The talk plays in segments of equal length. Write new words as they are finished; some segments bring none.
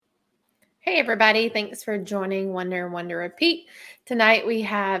Hey everybody, thanks for joining Wonder Repeat. Tonight we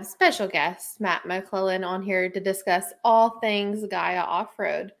have special guest Matt McClellan on here to discuss all things Gaia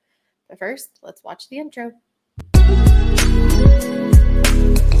Off-Road. But first, let's watch the intro.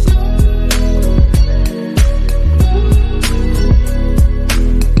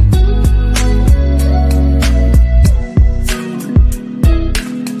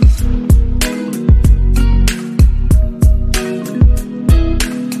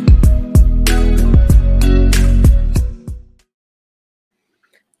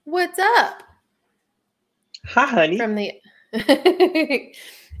 What's up? Hi, honey. From the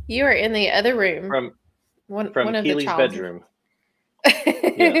you are in the other room. From one of Keely's the child's bedroom.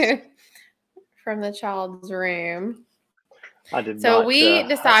 Yes. From the child's room. I did So not. we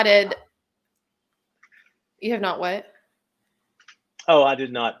decided. You have not what? Oh, I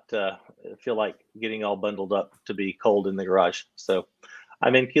did not feel like getting all bundled up to be cold in the garage. So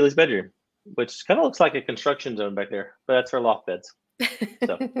I'm in Keely's bedroom, which kind of looks like a construction zone back there, but that's her loft beds.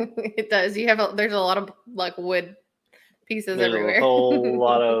 So It does. There's a lot of like wood pieces there's everywhere. a whole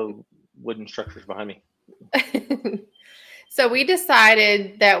lot of wooden structures behind me. So we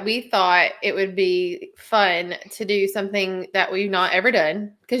decided that we thought it would be fun to do something that we've not ever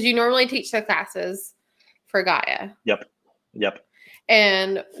done, because you normally teach the classes for Gaia. Yep.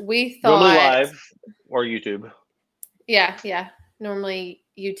 And we thought normally live or YouTube. Yeah. Normally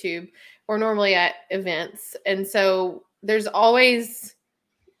YouTube or normally at events. And so there's always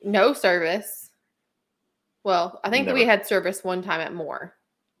no service. Well, I think we had service one time at Moore.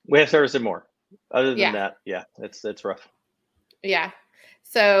 We have service at Moore. Other than that, yeah, it's rough. Yeah.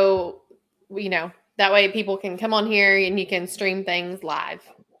 So, that way people can come on here and you can stream things live.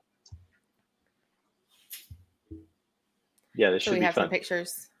 Yeah, this should be fun. We have some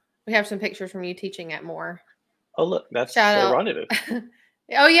pictures. We have some pictures from you teaching at Moore. Oh, look, that's Rendezvous.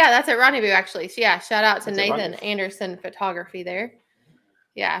 Oh, yeah, that's at Rendezvous, actually. So, yeah, shout out to Nathan Anderson Photography there.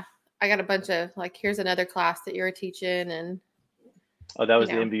 Yeah, I got a bunch of, here's another class that you were teaching. And oh, that was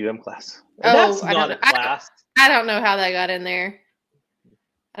the MBUM class. That's not a class. I don't know how that got in there.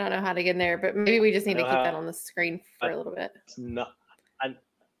 I don't know how to get in there, but maybe we just need to keep that on the screen for a little bit. It's not. I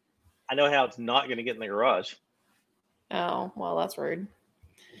know how it's not going to get in the garage. Oh, well, that's rude.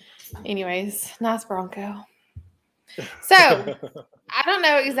 Anyways, nice Bronco. So, I don't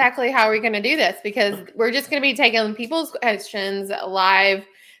know exactly how we're going to do this, because we're just going to be taking people's questions live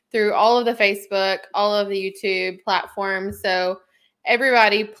through all of the Facebook, all of the YouTube platforms. So,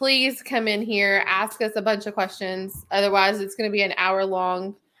 everybody, please come in here, ask us a bunch of questions. Otherwise, it's going to be an hour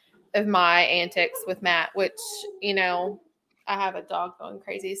long of my antics with Matt, which, I have a dog going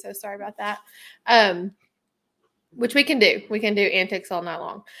crazy. So, sorry about that. Which we can do. We can do antics all night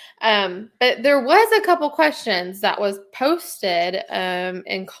long. But there was a couple questions that was posted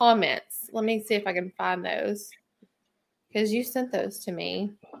in comments. Let me see if I can find those, because you sent those to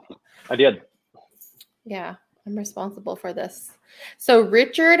me. I did. Yeah, I'm responsible for this. So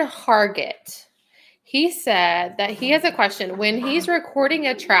Richard Hargett, he said that he has a question. When he's recording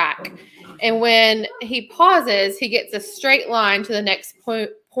a track and when he pauses, he gets a straight line to the next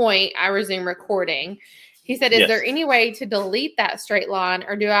point, I resume recording. He said, is there any way to delete that straight line,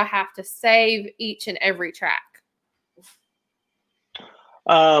 or do I have to save each and every track?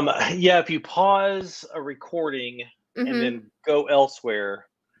 Yeah, if you pause a recording and then go elsewhere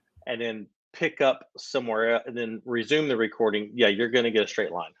and then pick up somewhere else and then resume the recording, yeah, you're going to get a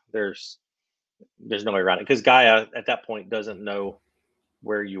straight line. There's no way around it, because Gaia at that point doesn't know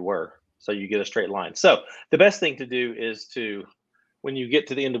where you were. So you get a straight line. So the best thing to do is to, when you get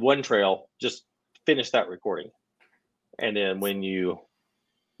to the end of one trail, just finish that recording. And then when you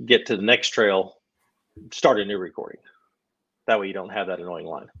get to the next trail, start a new recording. That way you don't have that annoying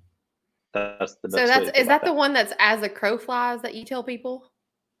line. That's the best way. Is that the one that's as a crow flies that you tell people?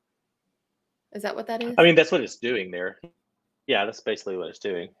 Is that what that is? I mean, that's what it's doing there. Yeah, that's basically what it's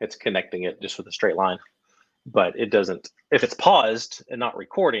doing. It's connecting it just with a straight line. But it doesn't, if it's paused and not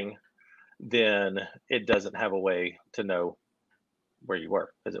recording, then it doesn't have a way to know where you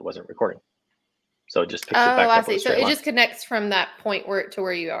were, because it wasn't recording. So it just picks it back up. Oh, I see. So it just connects from that point to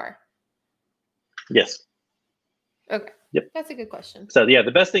where you are. Yes. Okay. Yep. That's a good question. So yeah,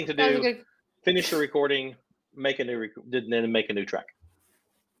 the best thing to do, finish the recording, make a new then make a new track.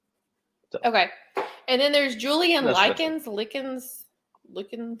 So. Okay. And then there's Julian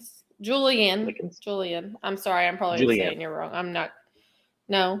Julian. I'm sorry, I'm probably saying you're wrong. I'm not.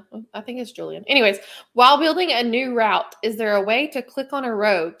 No, I think it's Julian. Anyways, while building a new route, is there a way to click on a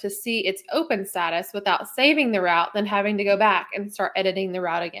road to see its open status without saving the route, then having to go back and start editing the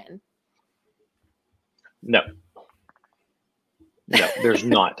route again? No, there's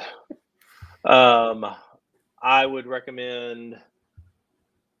not. I would recommend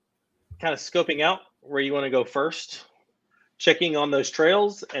kind of scoping out where you want to go first, checking on those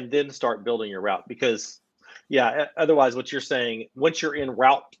trails, and then start building your route. Because, yeah, otherwise, what you're saying, once you're in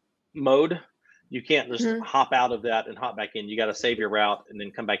route mode, you can't just hop out of that and hop back in. You got to save your route and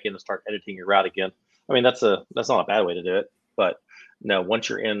then come back in and start editing your route again. I mean, that's not a bad way to do it, but no, once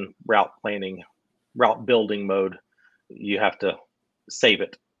you're in route planning, route building mode, you have to save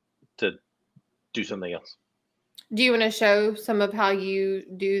it to do something else. Do you want to show some of how you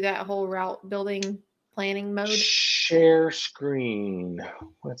do that whole route building planning mode? Share screen.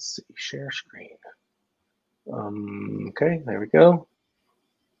 Let's see. Share screen. Okay, there we go.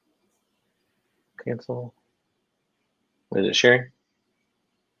 Cancel. Is it sharing?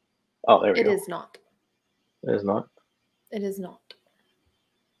 Oh, there we go. It is not. It is not? It is not.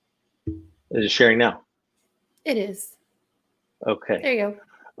 Is it sharing now? It is. Okay. There you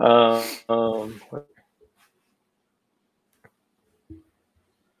go.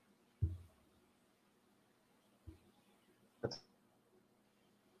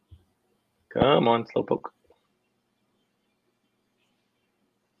 Come on, Slowpoke.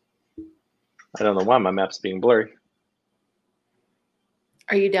 I don't know why my map's being blurry.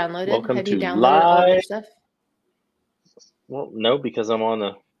 Are you downloaded? Welcome Have to you downloaded all your stuff? Well, no, because I'm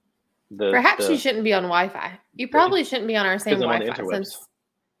on the Perhaps you shouldn't be on Wi-Fi. You probably shouldn't be on our same Wi-Fi.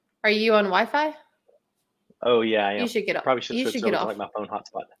 Are you on Wi-Fi? Oh yeah, I am. You should get off. Probably should switch over to like my phone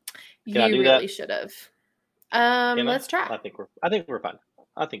hotspot. You really should have. Let's try. I think we're fine.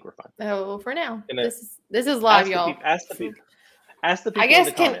 I think we're fine. Oh, for now. This is live, y'all. Ask the people in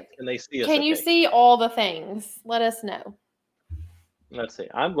the comments, and they see us. Can you see all the things? Let us know. Let's see.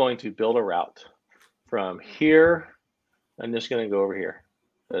 I'm going to build a route from here. I'm just going to go over here.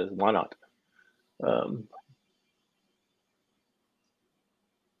 Because why not?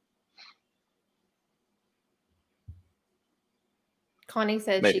 Connie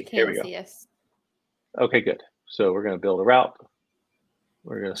said she can't see us. Okay, good. So we're going to build a route.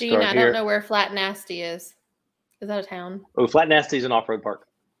 We're going to start Gina, here. I don't know where Flat Nasty is. Is that a town? Oh, Flat Nasty is an off-road park.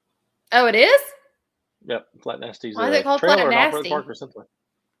 Oh, it is? Yep, Flat Nasty's Why is it called Flat Nasty? Park or something.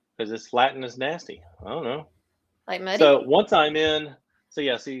 Because it's flat and it's nasty. I don't know. Like muddy? So once I'm in, so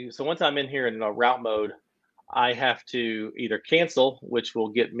once I'm in here in route mode, I have to either cancel, which will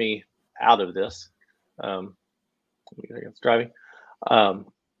get me out of this. It's driving.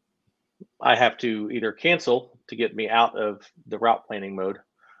 I have to either cancel to get me out of the route planning mode,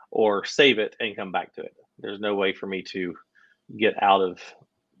 or save it and come back to it. There's no way for me to get out of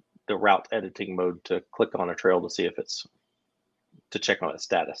the route editing mode to click on a trail to see if it's to check on its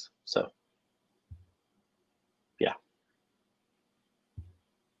status. So yeah.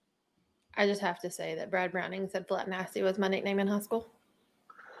 I just have to say that Brad Browning said Flat Nasty was my nickname in high school.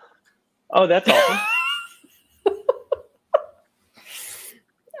 Oh, that's awesome.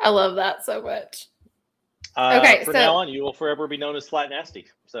 I love that so much. Okay, from now on, you will forever be known as Flat Nasty.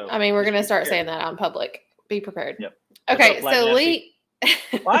 So I mean, we're going to start saying that out in public. Be prepared. Yep. Okay, so Lee.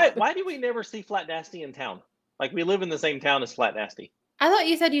 why do we never see Flat Nasty in town? Like, we live in the same town as Flat Nasty. I thought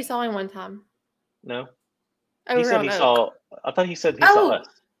you said you saw him one time. No. He said he saw. I thought he said he saw us.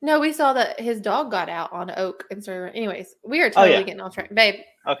 No, we saw that his dog got out on Oak and started. Anyways, we are totally getting off track, babe.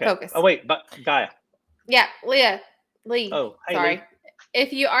 Okay. Focus. Oh wait, but Gaia. Yeah, Lee. Oh, hey, sorry. Lee.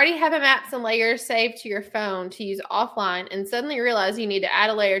 If you already have a maps and layers saved to your phone to use offline, and suddenly realize you need to add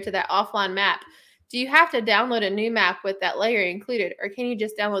a layer to that offline map, do you have to download a new map with that layer included, or can you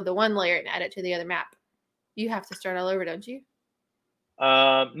just download the one layer and add it to the other map? You have to start all over, don't you?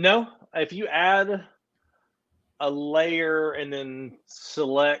 No. If you add a layer and then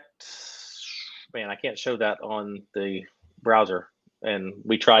select, man, I can't show that on the browser. And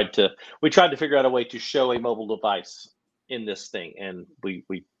we tried to figure out a way to show a mobile device in this thing, and we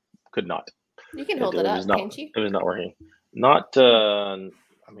could not. You can hold it up, can't you? It was not working. Not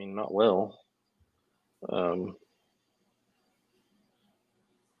not well.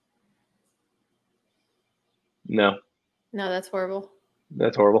 No. No, that's horrible.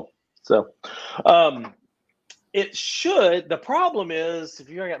 That's horrible. So, it should. The problem is, if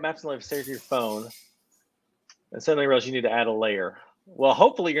you already got maps and layers saved to your phone, and suddenly realize you need to add a layer. Well,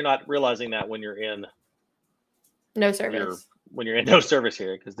 hopefully you're not realizing that when you're in no service. When you're in no service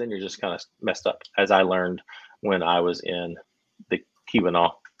here, because then you're just kind of messed up, as I learned when I was in the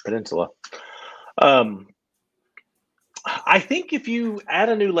Keweenaw Peninsula. I think if you add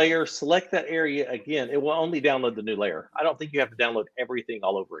a new layer, select that area again, it will only download the new layer. I don't think you have to download everything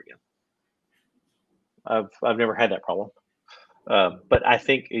all over again. I've never had that problem, but I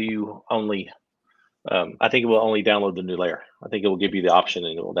think you only. I think it will only download the new layer. I think it will give you the option,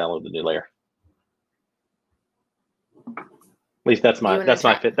 and it will download the new layer. At least that's my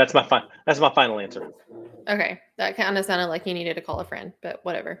final answer. Okay, that kind of sounded like you needed to call a friend, but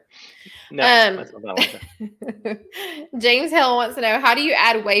whatever. No, that's my final answer. James Hill wants to know, how do you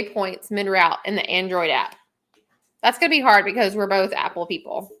add waypoints mid-route in the Android app? That's going to be hard because we're both Apple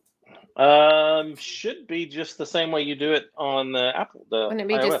people. Should be just the same way you do it on the Apple. Wouldn't it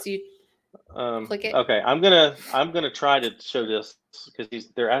be iOS. just you click it? Okay, I'm gonna try to show this because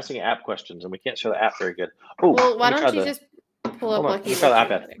they're asking app questions and we can't show the app very good. Oh, well, why don't you just pull up Lucky? Let me try the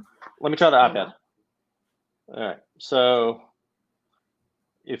iPad. Let me try the iPad. All right. So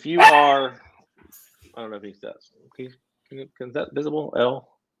if you are, I don't know if he's that. Is that visible at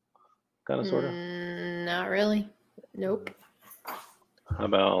all? Kind of, sort of. Not really. Nope. How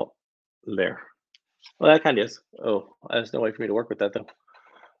about there? Well, that kind of is. Oh, there's no way for me to work with that though.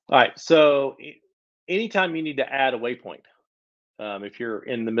 All right. So anytime you need to add a waypoint, if you're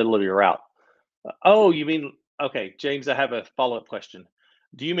in the middle of your route. Oh, you mean, okay, James, I have a follow-up question.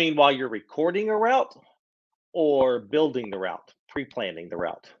 Do you mean while you're recording a route or building the route, pre-planning the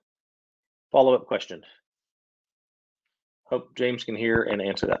route? Follow-up question. Hope James can hear and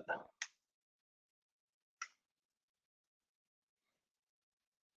answer that.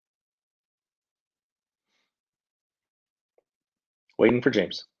 Waiting for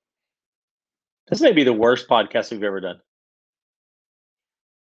James. This may be the worst podcast we've ever done.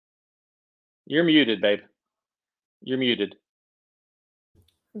 You're muted, babe. You're muted.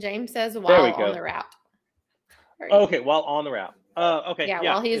 James says while on the route. Okay, while on the route. Okay. Yeah,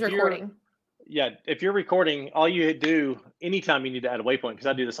 while he's recording. If you're recording, all you do anytime you need to add a waypoint, because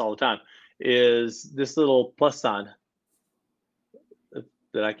I do this all the time, is this little plus sign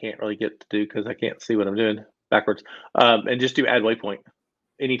that I can't really get to do because I can't see what I'm doing backwards. And just do add waypoint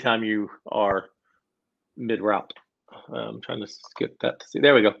anytime you are mid-route. I'm trying to skip that to see.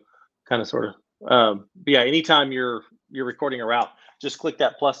 There we go. Kind of, sort of. But yeah, anytime you're recording a route, just click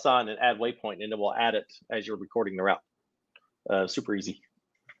that plus sign and add waypoint, and it will add it as you're recording the route. Super easy.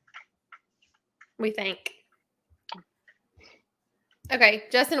 We think. Okay,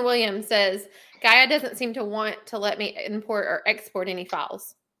 Justin Williams says, Gaia doesn't seem to want to let me import or export any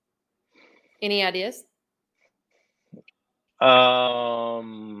files. Any ideas?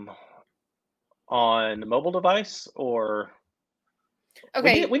 On the mobile device or?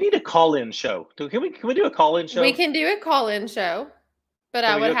 Okay, we need a call-in show. Can we do a call-in show? We can do a call-in show, but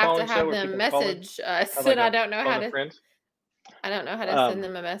I would have to have them message us, and I don't know how to. I don't know how to send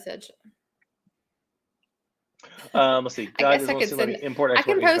them a message. Let's see. I guess I could send. I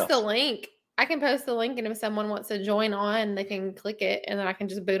can post the link. And if someone wants to join on, they can click it, and then I can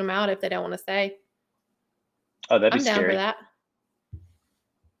just boot them out if they don't want to stay. Oh, that'd be scary. I'm down for that.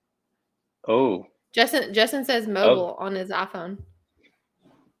 Oh. Justin says mobile on his iPhone.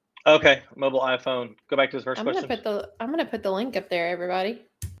 Okay, mobile iPhone. Go back to his first question. I'm gonna put the link up there, everybody.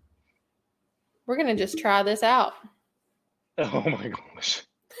 We're gonna just try this out. Oh my gosh.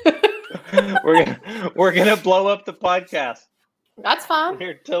 we're gonna blow up the podcast. That's fine.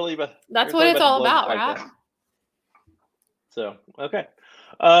 That's what it's all about, right? So okay.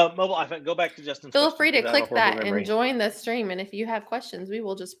 Mobile iPhone. Go back to Justin's. Feel free to click that and join the stream. And if you have questions, we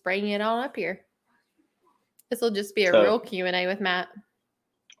will just bring it on up here. This will just be a real Q&A with Matt.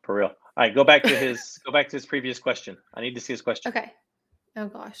 For real. All right, go back to his previous question. I need to see his question. Okay. Oh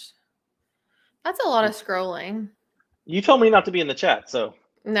gosh. That's a lot of scrolling. You told me not to be in the chat, so.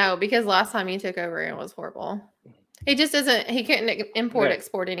 No, because last time you took over it was horrible. He just doesn't, he couldn't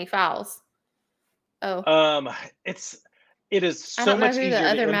export any files. Oh. It is so much easier to import. I don't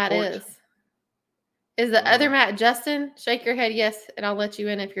know who the other Matt is. Is the other Matt Justin? Shake your head yes, and I'll let you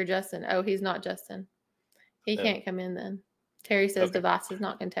in if you're Justin. Oh, he's not Justin. He can't come in then. Terry says device is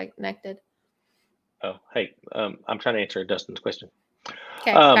not connected. Oh, hey, I'm trying to answer Justin's question.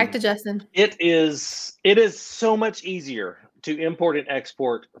 Okay, back to Justin. It is so much easier to import and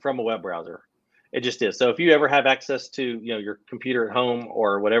export from a web browser. It just is. So if you ever have access to your computer at home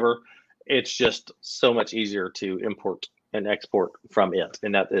or whatever, it's just so much easier to import and export from it,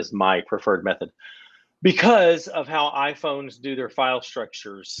 and that is my preferred method because of how iPhones do their file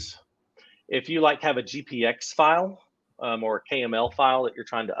structures. If you have a GPX file or a KML file that you're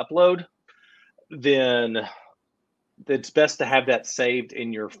trying to upload, then it's best to have that saved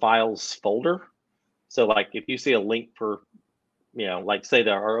in your files folder. So if you see a link for, say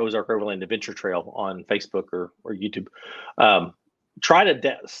our Ozark Overland Adventure Trail on Facebook or YouTube, try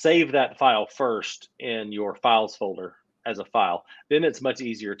to save that file first in your files folder as a file. Then it's much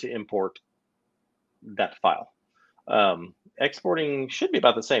easier to import that file. Exporting should be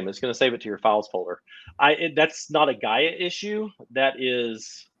about the same. It's going to save it to your files folder. That's not a Gaia issue. That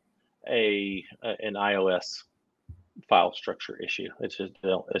is an iOS file structure issue.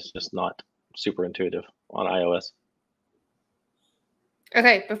 It's just not super intuitive on iOS.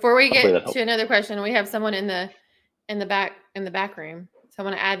 Okay, before we Hopefully that get helps. to another question, we have someone in the back room. So I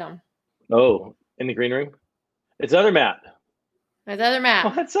want to add them. Oh, in the green room? It's other Matt. There's other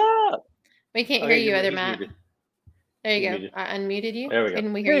Matt. What's up? We can't hear you, other he's Matt. muted. There you He's go. muted. I unmuted you. There we go.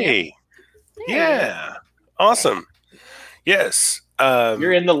 Can we hear you? Hey. There Yeah. Awesome. Yes.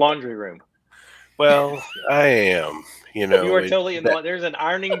 You're in the laundry room. Well, I am. You know, You are totally in the. There's an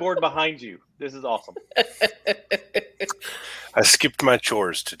ironing board behind you. This is awesome. I skipped my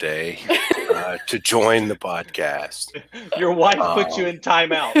chores today to join the podcast. Your wife put you in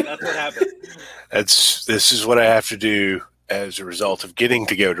timeout. That's what happened. This is what I have to do as a result of getting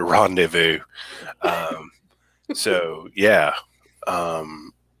to go to Rendezvous. So yeah.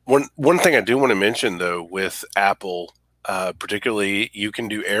 One thing I do want to mention though with Apple, particularly, you can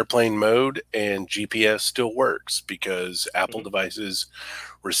do airplane mode and GPS still works because Apple devices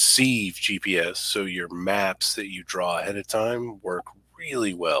receive GPS, so your maps that you draw ahead of time work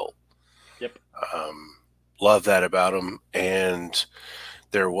really well. Yep. Love that about them. And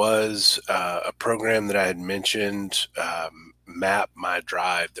there was a program that I had mentioned, Map My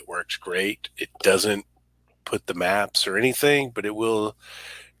Drive, that works great. It doesn't put the maps or anything, but it will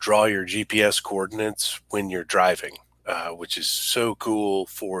draw your GPS coordinates when you're driving, which is so cool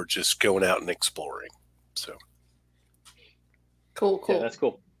for just going out and exploring. So Cool. Yeah, that's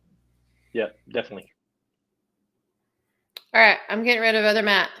cool. Yeah, definitely. All right, I'm getting rid of other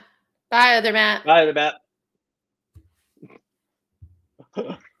Matt. Bye, other Matt. Bye, other Matt.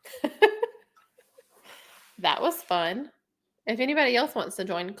 That was fun. If anybody else wants to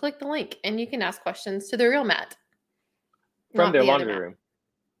join, click the link and you can ask questions to the real Matt. From their laundry room.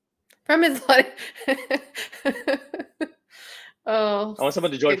 From his Oh. I want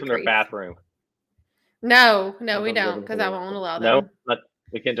someone to join from their bathroom. No, we don't, because I won't allow them. No,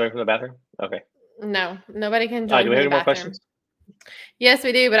 we can't join from the bathroom? Okay. No, nobody can join. Do we have any more bathroom. questions? Yes,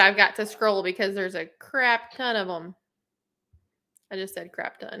 we do, but I've got to scroll because there's a crap ton of them. I just said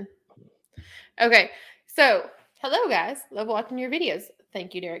crap ton. Okay, so hello guys. Love watching your videos.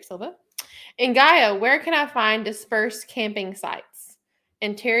 Thank you, Derek Silva. In Gaia, where can I find dispersed camping sites?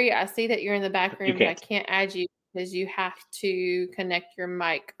 And Terry, I see that you're in the back room, but I can't add you because you have to connect your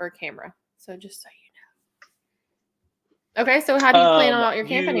mic or camera. So just so you know. Okay, so how do you plan out your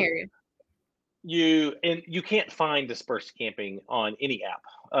camping area? You can't find dispersed camping on any app,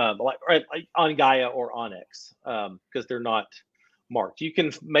 like on Gaia or Onyx, because they're not marked. You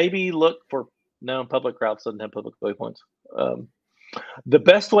can maybe look for public routes doesn't have public waypoints. The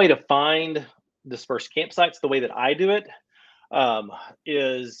best way to find dispersed campsites, the way that I do it,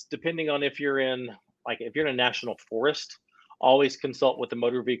 is depending on if you're in a national forest, always consult with the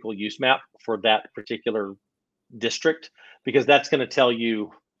motor vehicle use map for that particular district, because that's going to tell you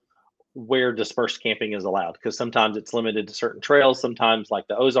where dispersed camping is allowed, because sometimes it's limited to certain trails. Sometimes, like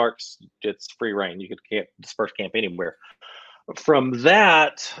the Ozarks, it's free reign. You could disperse camp anywhere. From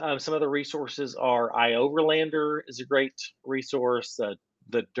that, some other resources are iOverlander is a great resource.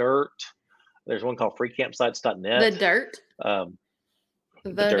 The Dirt. There's one called freecampsites.net. The Dirt? The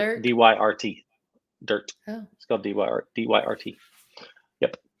Dirt. DYRT. Dirt. Oh. It's called DYRT.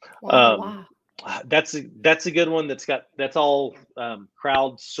 Yep. Wow. That's a good one. That's all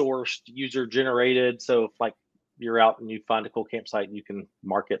crowdsourced, user generated. So if like you're out and you find a cool campsite, you can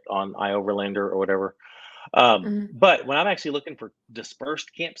mark it on iOverlander or whatever. But when I'm actually looking for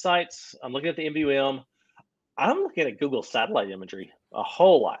dispersed campsites, I'm looking at the MVM. I'm looking at Google satellite imagery a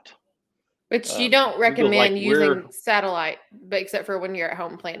whole lot. Which you don't recommend using satellite, but except for when you're at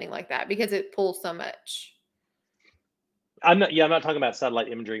home planning like that, because it pulls so much. I'm not talking about satellite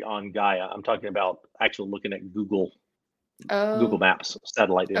imagery on Gaia. I'm talking about actually looking at Google Maps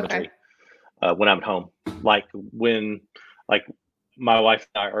satellite imagery when I'm at home. Like when my wife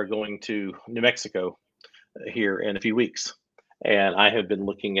and I are going to New Mexico here in a few weeks, and I have been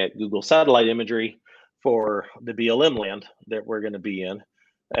looking at Google satellite imagery for the BLM land that we're going to be in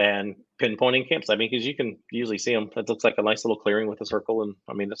and pinpointing camps. I mean, because you can usually see them. It looks like a nice little clearing with a circle, and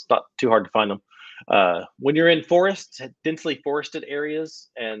I mean, it's not too hard to find them. When you're in forests, densely forested areas,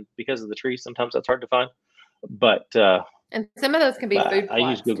 and because of the trees, sometimes that's hard to find. But and some of those can be food plots. I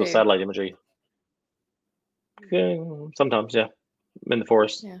use Google satellite imagery. Sometimes, yeah, in the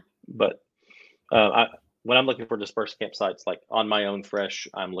forest. Yeah. But when I'm looking for dispersed campsites, like on my own fresh,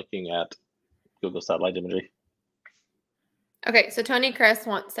 I'm looking at Google satellite imagery. Okay, so Tony Crest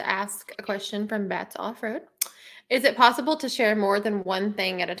wants to ask a question from Bats Off-Road. Is it possible to share more than one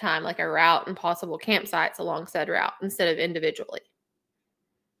thing at a time, like a route and possible campsites along said route, instead of individually?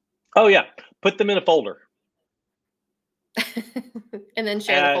 Oh, yeah. Put them in a folder. And then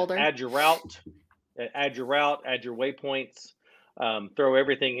share the folder. Add your route, add your waypoints, throw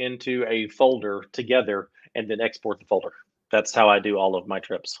everything into a folder together, and then export the folder. That's how I do all of my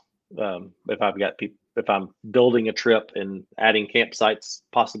trips. If I'm building a trip and adding campsites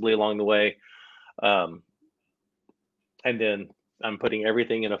possibly along the way, and then I'm putting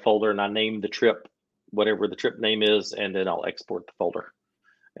everything in a folder, and I name the trip whatever the trip name is, and then I'll export the folder,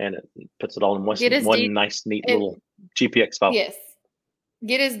 and it puts it all in one nice, neat little GPX file. Yes,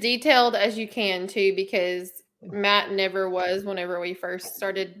 get as detailed as you can too, because Matt never was whenever we first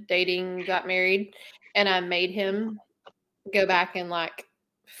started dating, got married, and I made him go back and like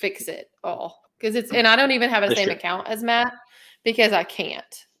fix it all, because and I don't even have the same account as Matt because I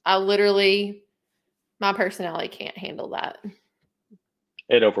can't. My personality can't handle that.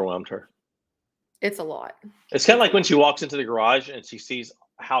 It overwhelmed her. It's a lot. It's kind of like when she walks into the garage and she sees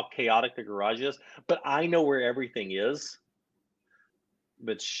how chaotic the garage is, but I know where everything is.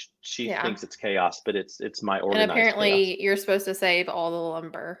 But she thinks it's chaos, but it's my organized And apparently chaos. You're supposed to save all the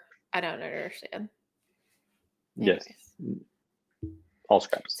lumber. I don't understand. Anyways. Yes. All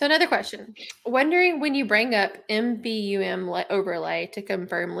scraps. So another question. Wondering when you bring up MVUM overlay to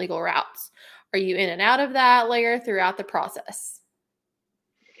confirm legal routes, are you in and out of that layer throughout the process?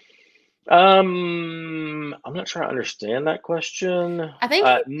 I'm not sure I understand that question. I think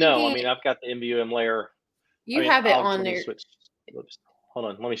no. I mean, I've got the MVUM layer. You have it on there. Hold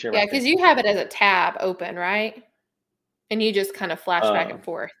on, let me share. Yeah, because you have it as a tab open, right? And you just kind of flash back and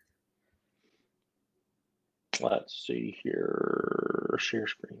forth. Let's see here. Share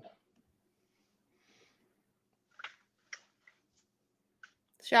screen.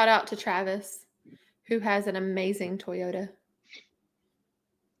 Shout out to Travis, who has an amazing Toyota.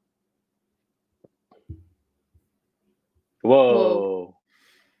 Whoa.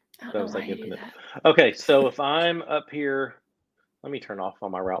 That was like infinite. Okay, so if I'm up here, let me turn off all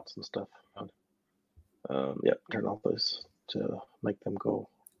my routes and stuff. Yep, turn off those to make them go.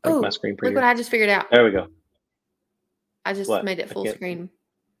 Make my screen prettier. Look what I just figured out. There we go. I just made it full screen.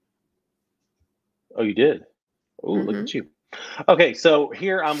 Oh, you did? Oh, look at you. Okay, so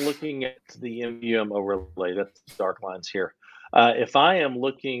here I'm looking at the MVUM overlay. That's dark lines here. If I am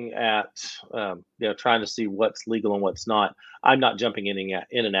looking at, trying to see what's legal and what's not, I'm not jumping in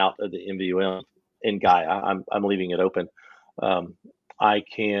and out of the MVUM in Gaia. I'm leaving it open. I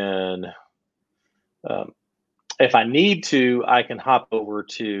can, if I need to, I can hop over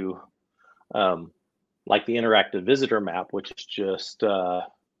to like the interactive visitor map, which is just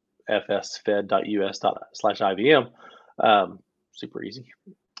fsfed.us/IVM. Super easy.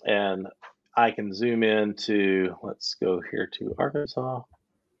 And I can zoom into, let's go here to Arkansas,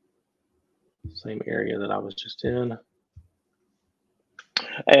 same area that I was just in.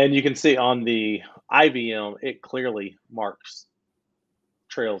 And you can see on the IVM, it clearly marks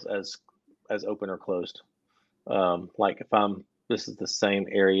trails as open or closed. Like if this is the same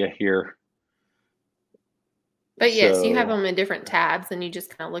area here. But yes, you have them in different tabs and you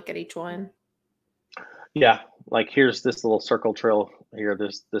just kind of look at each one. Yeah, like here's this little circle trail here,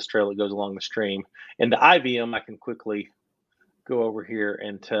 this trail that goes along the stream. In the IVM, I can quickly go over here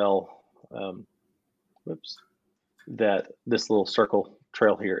and tell, that this little circle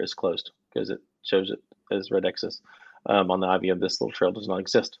trail here is closed because it shows it as red X's. On the IVM, this little trail does not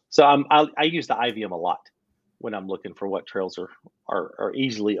exist. So I use the IVM a lot when I'm looking for what trails are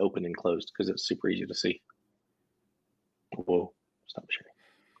easily open and closed because it's super easy to see. Whoa, stop sharing.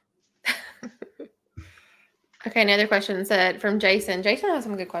 Okay, another question said from Jason. Jason has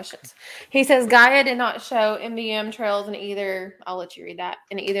some good questions. He says Gaia did not show MVUM trails in either, I'll let you read that,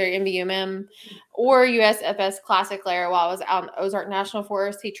 in either MVUM or USFS Classic layer while I was out in Ozark National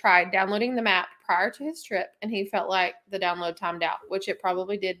Forest. He tried downloading the map prior to his trip, and he felt like the download timed out, which it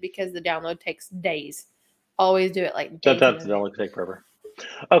probably did because the download takes days. Always do it like days. Sometimes the download take forever.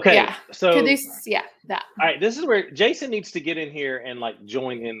 Okay, yeah. So that. All right, this is where Jason needs to get in here and like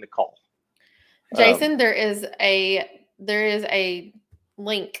join in the call. Jason, there is a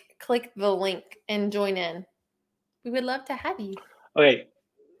link. Click the link and join in. We would love to have you. Okay.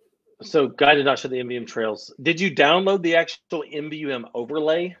 So Guy did not show the MVUM trails. Did you download the actual MVUM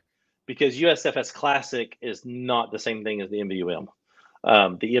overlay? Because USFS Classic is not the same thing as the MVUM.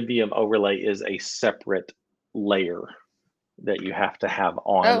 The MVUM overlay is a separate layer that you have to have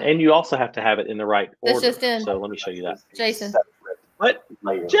on. And you also have to have it in the right order. Just in. So let me show you that. Jason. What?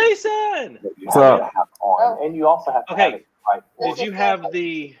 Jason! What's up? And you also have to have it right. Did you have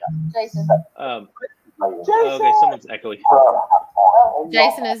the Jason? Okay, someone's echoing.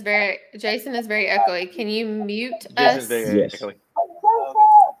 Jason is very echoey. Can you mute us? Jason's very echoey.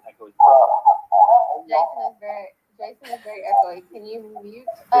 Jason is very echoey. Can you mute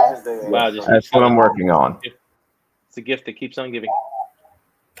us? Wow, That's what I'm working on. It's a gift that keeps on giving.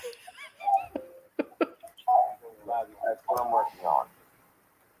 That's what I'm working on.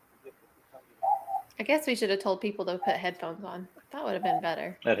 I guess we should have told people to put headphones on. That would have been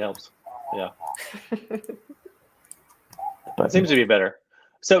better. That helps. Yeah. It seems to be better.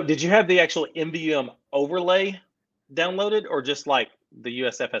 So did you have the actual MVUM overlay downloaded or just like the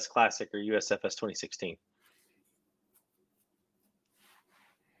USFS Classic or USFS 2016?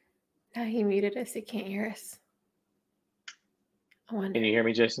 No, he muted us. He can't hear us. I wonder. Can you hear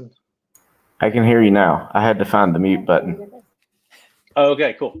me, Jason? I can hear you now. I had to find the mute button. Oh,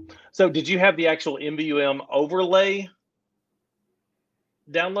 okay, cool. So did you have the actual MVUM overlay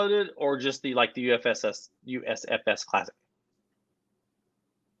downloaded or just the USFS Classic?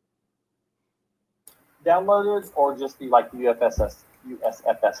 Downloaded or just the USFS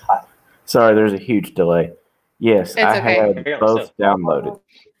Classic? Sorry, there's a huge delay. Yes, I okay. had both downloaded.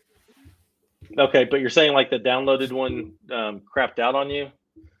 Okay, but you're saying like the downloaded one crapped out on you?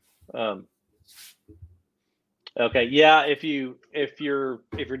 Okay, yeah. If your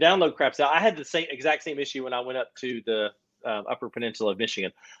download craps out, I had the exact same issue when I went up to the Upper Peninsula of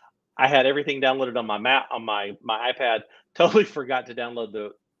Michigan. I had everything downloaded on my iPad. Totally forgot to download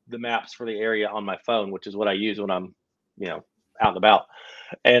the maps for the area on my phone, which is what I use when I'm out and about.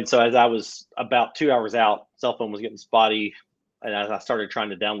 And so as I was about 2 hours out, cell phone was getting spotty. And as I started trying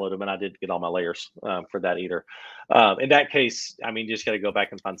to download them, and I did get all my layers for that either. In that case, I mean, you just got to go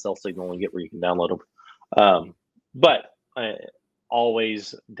back and find Cell Signal and get where you can download them. But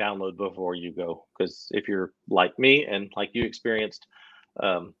always download before you go, because if you're like me and like you experienced,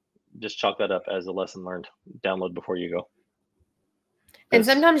 just chalk that up as a lesson learned. Download before you go. And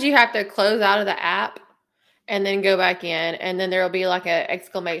sometimes you have to close out of the app and then go back in, and then there will be like an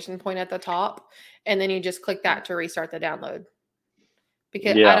exclamation point at the top, and then you just click that to restart the download.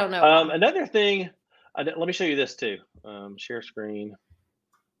 Because I don't know. Another thing, let me show you this too. Share screen.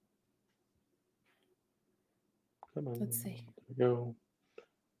 Come on. Let's see. There we go.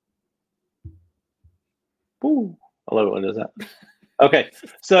 Ooh, I love it when it does that. Okay,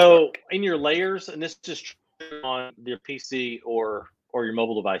 so in your layers, and this is true on your PC or your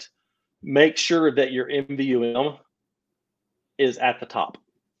mobile device, make sure that your MVUM is at the top.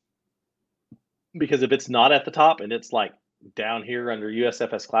 Because if it's not at the top and it's like down here under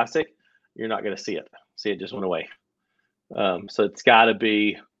USFS Classic, you're not going to see it. See, it just went away. So it's got to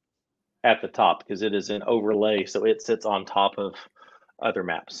be at the top because it is an overlay, so it sits on top of other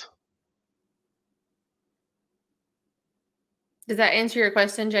maps. Does that answer your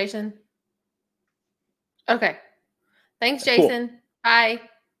question, Jason? Okay. Thanks, Jason. Cool. Bye.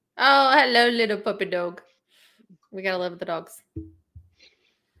 Oh, hello, little puppy dog. We got to live with the dogs.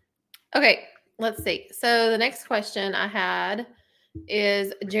 Okay, let's see. So the next question I had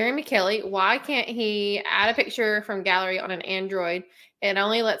is Jeremy Kelly. Why can't he add a picture from gallery on an Android? It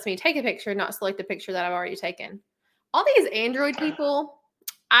only lets me take a picture, not select a picture that I've already taken. All these Android people,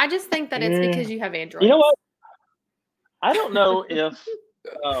 I just think that it's because you have Android. You know what? I don't know if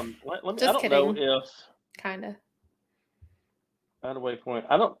kind of add a waypoint.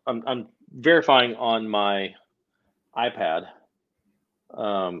 I'm verifying on my iPad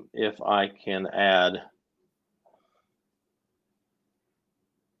if I can add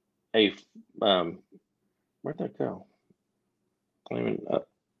a where'd that go? I don't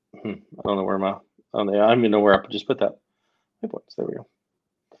know where I don't even know where I just put that. Waypoints. There we go.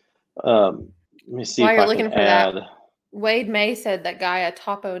 Let me see. While you're looking for that, Wade May said that Gaia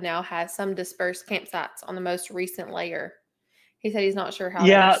Topo now has some dispersed campsites on the most recent layer. He said he's not sure how.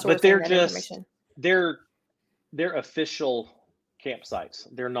 Yeah, but they're just they're official campsites.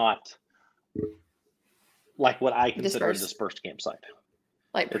 They're not like what I consider a dispersed campsite.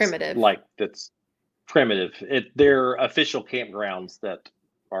 Like primitive. That's primitive. They're official campgrounds that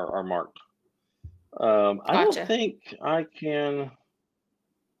are marked. I don't think I can.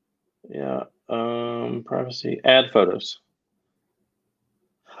 Yeah. Privacy, add photos.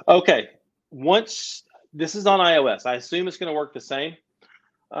 Okay. Once this is on iOS, I assume it's going to work the same.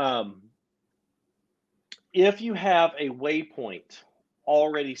 If you have a waypoint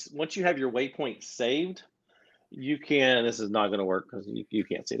already, once you have your waypoint saved, you can, this is not going to work because you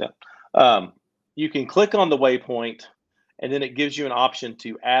can't see that. You can click on the waypoint and then it gives you an option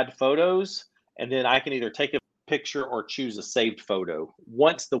to add photos. And then I can either take a picture or choose a saved photo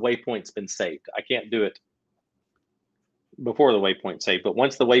once the waypoint's been saved. I can't do it before the waypoint saved, but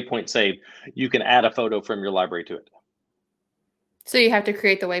once the waypoint saved, you can add a photo from your library to it. So you have to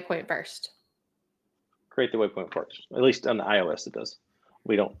create the waypoint first. Create the waypoint first. At least on the iOS it does.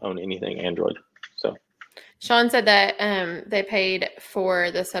 We don't own anything Android. Sean said that they paid for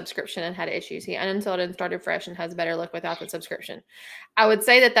the subscription and had issues. He uninstalled and started fresh and has better luck without the subscription. I would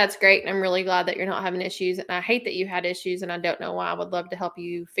say that that's great, and I'm really glad that you're not having issues. And I hate that you had issues, and I don't know why. I would love to help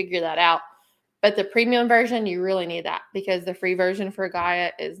you figure that out. But the premium version, you really need that because the free version for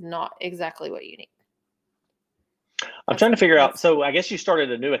Gaia is not exactly what you need. I'm trying to figure out. So I guess you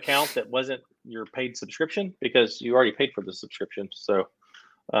started a new account that wasn't your paid subscription because you already paid for the subscription. So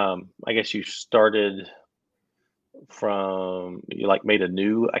I guess you started from you like made a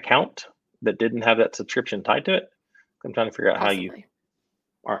new account that didn't have that subscription tied to it. I'm trying to figure out Possibly. how you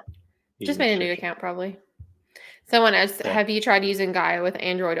are. Just made a new account, probably. Someone asked, have you tried using Gaia with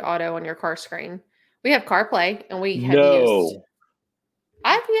Android Auto on your car screen? We have CarPlay, and we have used.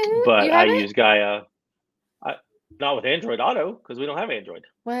 I've used, but I use Gaia. Not with Android Auto because we don't have Android.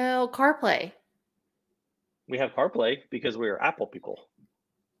 Well, CarPlay. We have CarPlay because we are Apple people.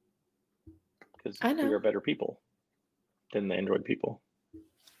 Because we are better people than the Android people.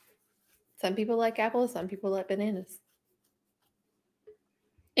 Some people like apples, some people like bananas.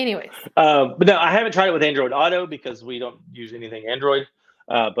 Anyways. But no, I haven't tried it with Android Auto because we don't use anything Android.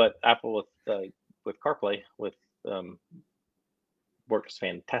 But Apple with CarPlay works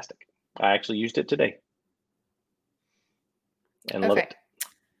fantastic. I actually used it today. And love it.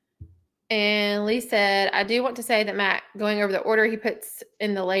 And Lee said, I do want to say that Matt, going over the order he puts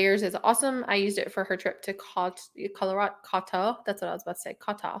in the layers is awesome. I used it for her trip to Colorado. That's what I was about to say.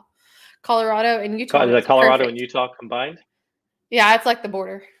 Colorado and Utah. Is Colorado and Utah combined? Yeah, it's like the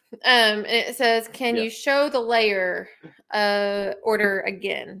border. And it says, can you show the layer order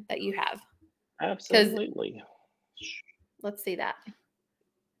again that you have? Absolutely. Let's see that.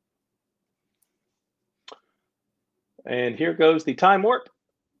 And here goes the time warp.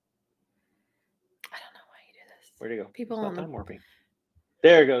 I don't know why you do this. Where'd it go? People on time warping.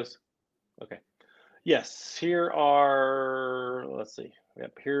 There it goes. Okay. Yes, here are, let's see.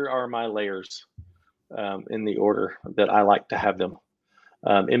 Yep, here are my layers in the order that I like to have them.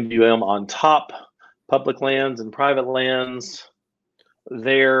 MVUM on top, public lands and private lands.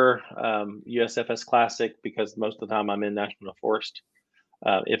 There, USFS Classic, because most of the time I'm in National Forest.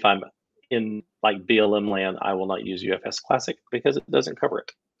 If I'm in like BLM land, I will not use UFS Classic because it doesn't cover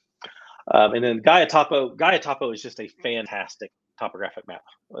it. And then Gaia Topo is just a fantastic topographic map.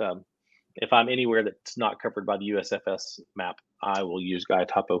 If I'm anywhere that's not covered by the USFS map, I will use Gaia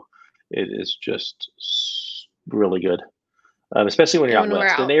Topo. It is just really good, especially when you're out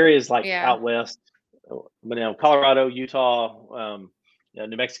west. In areas like out west, Colorado, Utah,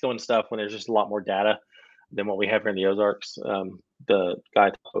 New Mexico and stuff, when there's just a lot more data than what we have here in the Ozarks. The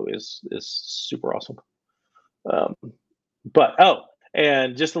Gaia Topo is super awesome.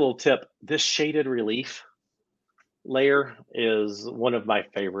 And just a little tip, this shaded relief layer is one of my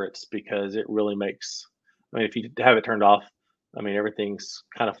favorites because it really makes, if you have it turned off, everything's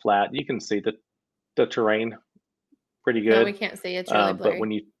kind of flat. You can see the terrain pretty good. No, we can't see. It's really blurry. But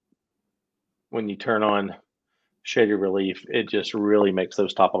when you turn on shaded relief, it just really makes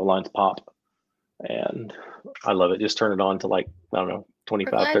those top of the lines pop. And I love it. Just turn it on to 25,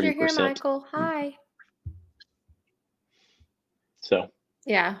 30%. You're here, Michael. Hi. So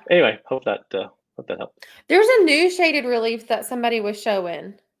yeah. Anyway, hope that helped. There's a new shaded relief that somebody was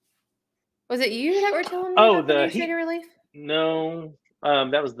showing. Was it you that were telling me about the new shaded relief? No,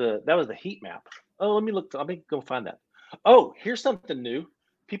 that was the heat map. Oh, let me look. Let me go find that. Oh, here's something new.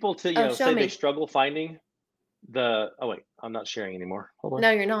 People say they struggle finding the. Oh wait, I'm not sharing anymore. Hold on.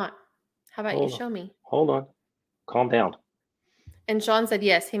 No, you're not. How about you show me? Hold on. Calm down. And Sean said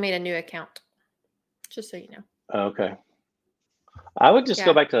yes, he made a new account. Just so you know. Okay. I would just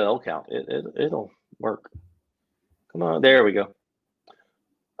go back to the old account. It'll work. Come on. There we go.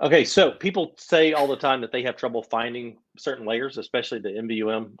 Okay, so people say all the time that they have trouble finding certain layers, especially the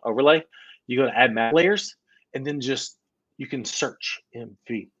MVUM overlay. You go to add map layers, and then you can search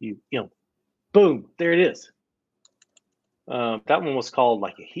MVUM. Boom, there it is. That one was called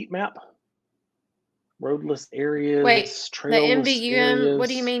like a heat map. Roadless areas. Wait, trailless the MVUM. areas. What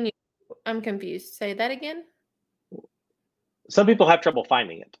do you mean? I'm confused. Say that again. Some people have trouble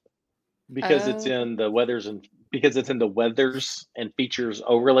finding it because it's in the weathers and features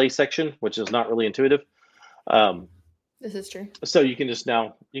overlay section, which is not really intuitive. This is true. So you can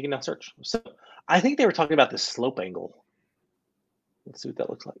now search. So I think they were talking about the slope angle. Let's see what that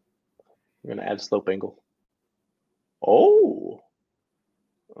looks like. We're going to add slope angle. Oh,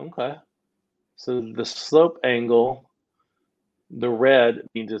 okay. So the slope angle, the red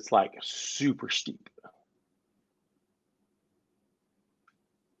means it's like super steep.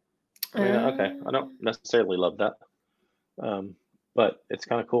 Okay, I don't necessarily love that, but it's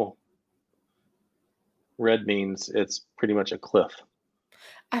kind of cool. Red means it's pretty much a cliff.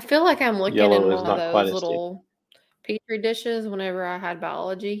 I feel like I'm looking Yellow in is one of not quite those as steep. little petri dishes whenever I had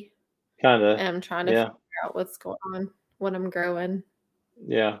biology, Kind and of. I'm trying to Yeah. figure out what's going on, what I'm growing.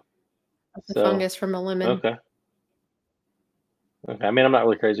 Yeah. The So, fungus from a lemon. okay. Okay. I mean, I'm not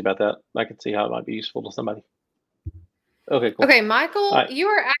really crazy about that. I can see how it might be useful to somebody. Okay, cool. Okay, Michael, right. you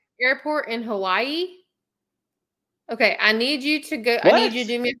are at the airport in Hawaii. Okay, I need you to go. What? I need you to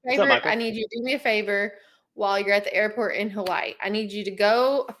do me a What's up, favor. Michael? I need you to do me a favor while you're at the airport in Hawaii. I need you to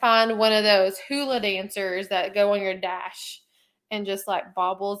go find one of those hula dancers that go on your dash and just like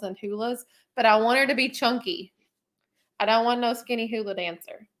bobbles and hulas. But I want her to be chunky. I don't want no skinny hula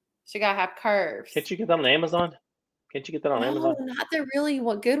dancer. She gotta have curves. Can't you get that on Amazon? Can't you get that on Amazon? No, not the really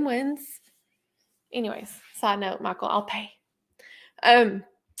good ones. Anyways, side note, Michael, I'll pay.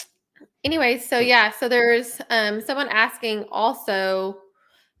 Anyways, so yeah, so there's someone asking also,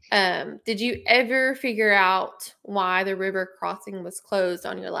 did you ever figure out why the river crossing was closed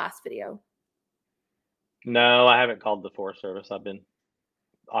on your last video? No, I haven't called the Forest Service. I've been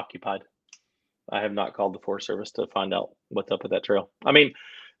occupied. I have not called the Forest Service to find out what's up with that trail. I mean,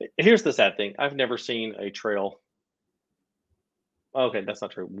 here's the sad thing. I've never seen a trail. Okay, that's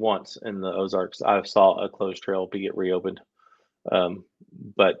not true. Once in the Ozarks, I saw a closed trail get reopened.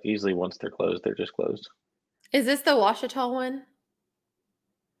 But usually once they're closed, they're just closed. Is this the Ouachita one?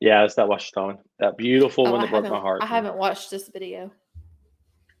 Yeah, it's that Ouachita one. That beautiful one that broke my heart. I haven't watched this video.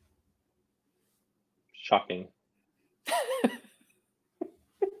 Shocking.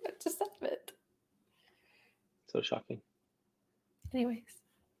 Just a bit. So shocking. Anyways.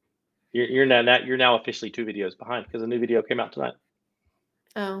 You're now officially 2 videos behind because a new video came out tonight.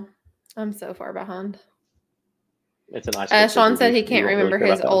 Oh, I'm so far behind. It's a nice. Sean said he can't remember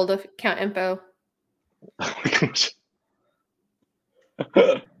his old account info. Oh my gosh.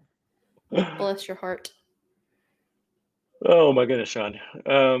 Bless your heart. Oh my goodness, Sean.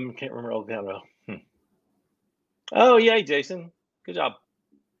 Can't remember old account info. Oh yay, Jason. Good job.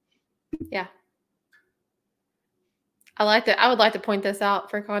 Yeah. I would like to point this out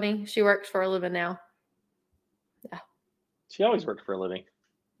for Connie. She works for a living now. Yeah. She always worked for a living.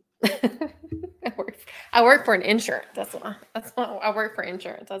 I work for an insurance. That's why I work for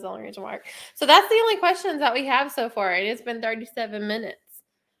insurance. That's the only reason why. So that's the only questions that we have so far. It has been 37 minutes.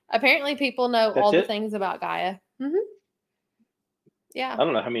 Apparently people know all the things about Gaia. Mm-hmm. Yeah. I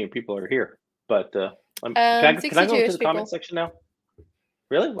don't know how many people are here, but can I go to the comment section now?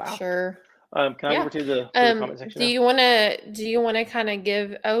 Really? Wow. Sure. Can I go over to the comment section? Do you want to kind of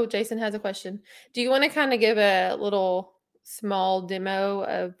give? Oh, Jason has a question. Do you want to kind of give a little small demo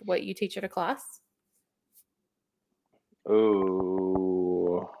of what you teach at a class?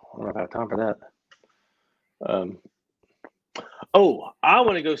 Oh, I don't know if I have time for that. I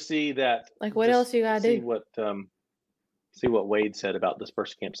want to go see that. Like, what else you gotta do? See what Wade said about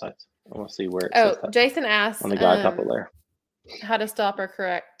dispersed campsites. I want to see where it says that. Jason asked on the guide topic layer. How to stop or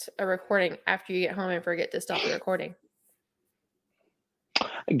correct a recording after you get home and forget to stop the recording.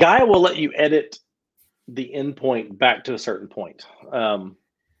 Gaia will let you edit the endpoint back to a certain point.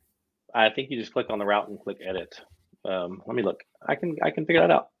 I think you just click on the route and click edit. Let me look. I can figure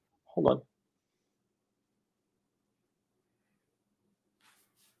that out. Hold on.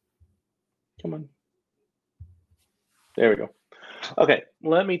 Come on. There we go. Okay,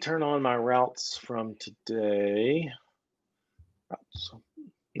 let me turn on my routes from today. Routes.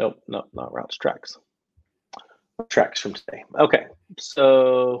 Nope, not routes, tracks. Tracks from today. Okay,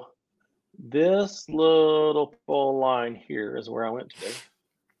 so this little pole line here is where I went today.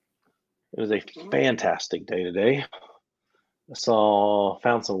 It was a fantastic day today.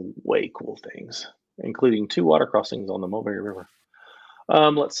 Found some way cool things, including 2 water crossings on the Mulberry River.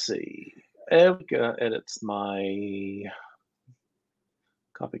 Let's see. Evka edits my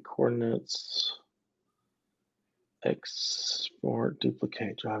copy coordinates. Export,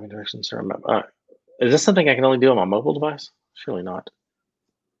 duplicate, driving directions. All right. Is this something I can only do on my mobile device? Surely not.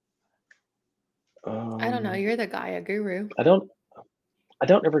 I don't know. You're the Gaia guru. I don't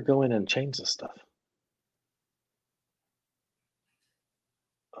ever go in and change this stuff.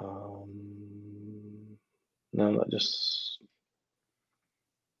 No, that just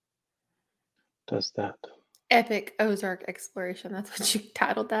does that. Epic Ozark exploration. That's what you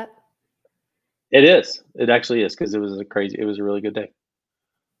titled that. It is. It actually is because it was a really good day.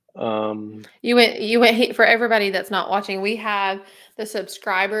 You went for everybody that's not watching. We have the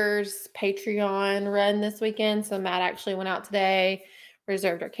subscribers Patreon run this weekend. So Matt actually went out today,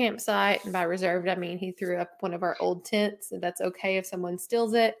 reserved our campsite, and by reserved I mean he threw up one of our old tents, and that's okay if someone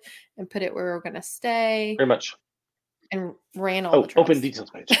steals it, and put it where we're going to stay. Very much. And ran all the trails. Open details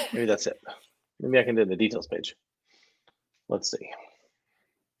page. Maybe that's it. Maybe I can do the details page. Let's see.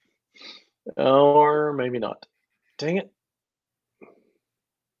 Or maybe not. Dang it.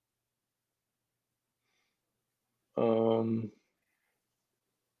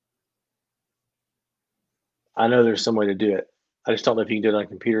 I know there's some way to do it. I just don't know if you can do it on a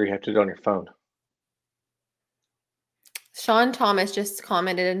computer. You have to do it on your phone. Sean Thomas just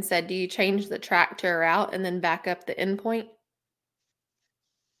commented and said, do you change the track to a route and then back up the endpoint?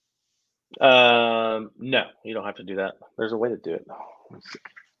 No, you don't have to do that. There's a way to do it. Let's see.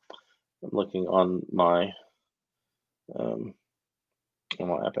 I'm looking on my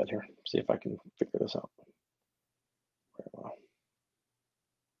iPad here. See if I can figure this out.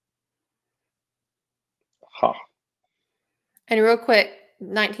 Ha. And real quick,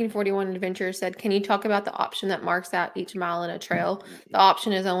 1941 Adventure said, can you talk about the option that marks out each mile in a trail? The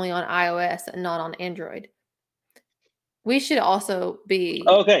option is only on iOS and not on Android. We should also be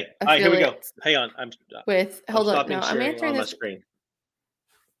okay. All right, here we go. Hang on. Hold on. No, I'm answering on this. My screen.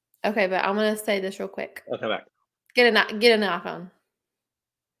 Okay, but I'm gonna say this real quick. Okay, back. Get an iPhone.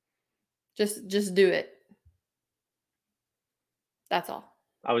 Just do it. That's all.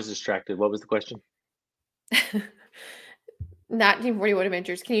 I was distracted. What was the question? 1941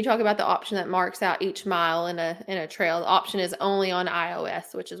 Adventures. Can you talk about the option that marks out each mile in a trail? The option is only on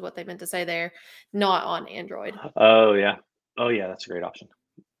iOS, which is what they meant to say there, not on Android. Oh yeah, that's a great option.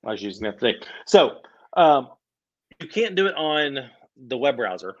 I was using that today. So you can't do it on the web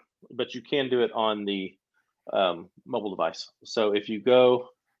browser, but you can do it on the mobile device. So if you go,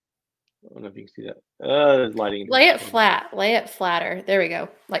 I don't know if you can see that. Lighting. Lay it flat. Lay it flatter. There we go.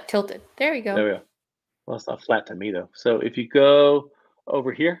 Like tilted. There we go. There we go. Well, it's not flat to me though. So if you go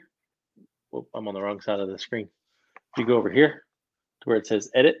over here, well, I'm on the wrong side of the screen. If you go over here to where it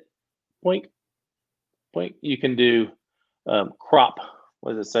says edit, point, you can do crop.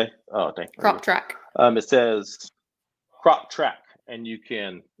 What does it say? Oh, dang. Crop track. It says crop track, and you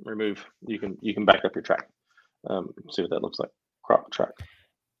can remove. You can back up your track. See what that looks like. Crop track.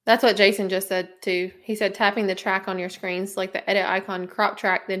 That's what Jason just said too. He said tapping the track on your screen, select the edit icon, crop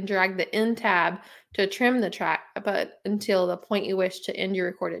track, then drag the end tab to trim the track, but until the point you wish to end your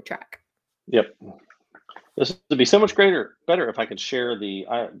recorded track. Yep. This would be so much better if I could share the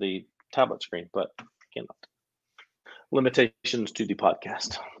tablet screen, but I cannot. Limitations to the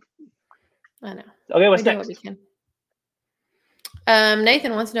podcast. I know. Okay, what's next? We can.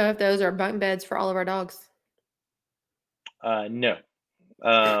 Nathan wants to know if those are bunk beds for all of our dogs. No.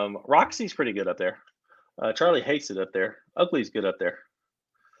 Roxy's pretty good up there. Charlie hates it up there. Ugly's good up there.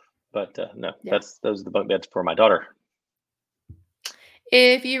 But no, yeah. Those are the bunk beds for my daughter.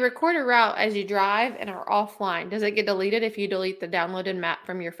 If you record a route as you drive and are offline, does it get deleted if you delete the downloaded map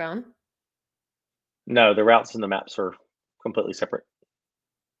from your phone? No, the routes and the maps are completely separate.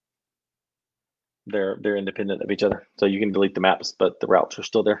 They're independent of each other. So you can delete the maps, but the routes are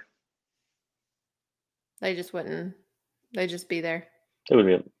still there. They'd just be there. It would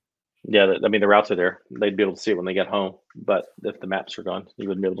be, yeah. I mean, the routes are there. They'd be able to see it when they get home. But if the maps are gone, you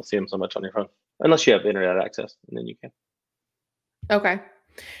wouldn't be able to see them so much on your phone, unless you have internet access, and then you can. Okay.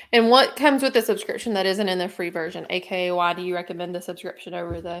 And what comes with the subscription that isn't in the free version? AKA, why do you recommend the subscription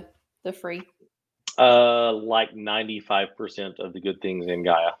over the free? Like 95% of the good things in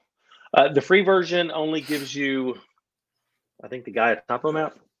Gaia. The free version only gives you, I think, the Gaia topo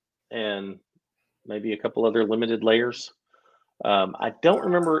map and maybe a couple other limited layers. I don't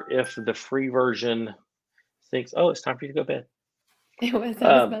remember if the free version thinks, oh, it's time for you to go to bed. It was.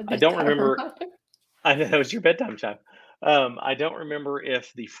 I don't remember. I know it was your bedtime chime. I don't remember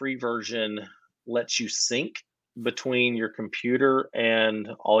if the free version lets you sync between your computer and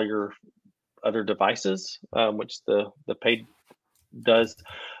all your other devices, which the paid does.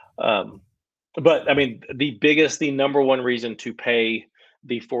 But I mean, the number one reason to pay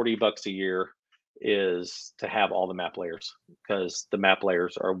the $40 a year is to have all the map layers, because the map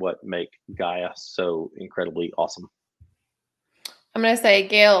layers are what make Gaia so incredibly awesome. I'm going to say,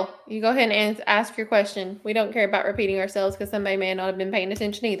 Gail, you go ahead and ask your question. We don't care about repeating ourselves because somebody may not have been paying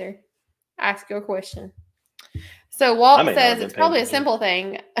attention either. Ask your question. So Walt says it's probably a simple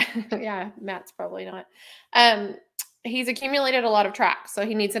thing. Yeah, Matt's probably not. He's accumulated a lot of tracks, so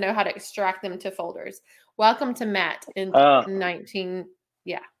he needs to know how to extract them to folders. Welcome to Matt in 19.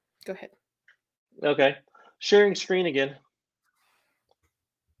 Yeah, go ahead. Okay. Sharing screen again.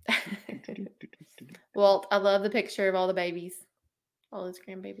 Walt, I love the picture of all the babies. All his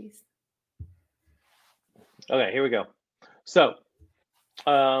grandbabies. Okay, here we go. So,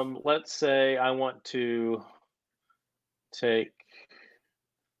 let's say I want to take.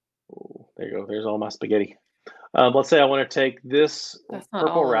 Oh, there you go. There's all my spaghetti. Let's say I want to take this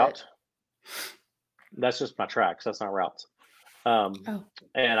purple route. That's just my tracks. That's not routes. And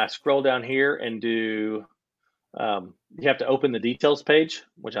I scroll down here and do, you have to open the details page,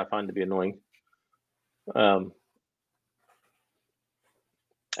 which I find to be annoying. And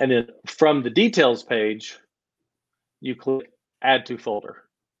then from the details page, you click add to folder.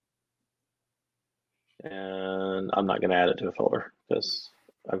 And I'm not going to add it to a folder because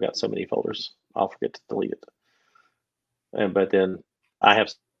I've got so many folders. I'll forget to delete it. But then I have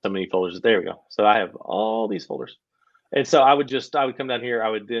so many folders. There we go. So I have all these folders. And so I would come down here. I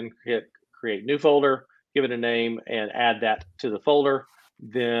would then hit create new folder, give it a name, and add that to the folder.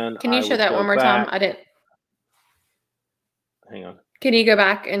 Then can you show that one more time? I didn't. Hang on. Can you go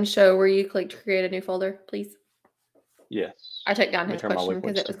back and show where you clicked create a new folder, please? Yes. I took down his question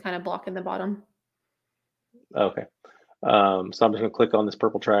because it was kind of blocking the bottom. Okay. So I'm just going to click on this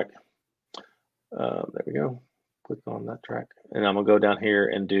purple track. There we go. Click on that track. And I'm going to go down here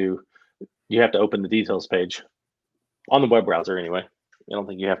and you have to open the details page on the web browser anyway. I don't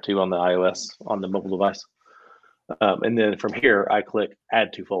think you have to on the iOS, on the mobile device. And then from here, I click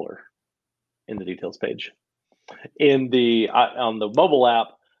add to folder in the details page. On the mobile app,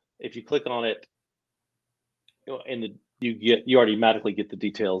 if you click on it, you automatically get the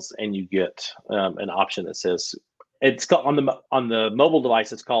details, and you get an option that says it's called on the mobile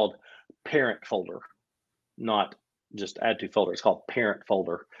device. It's called parent folder, not just add to folder. It's called parent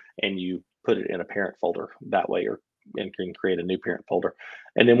folder, and you put it in a parent folder that way, and can create a new parent folder.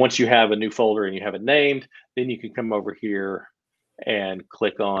 And then once you have a new folder and you have it named, then you can come over here and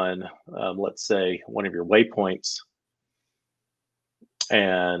click on, let's say, one of your waypoints.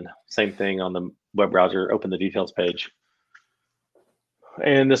 And same thing on the web browser, open the details page.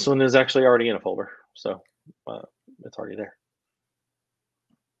 And this one is actually already in a folder, so it's already there.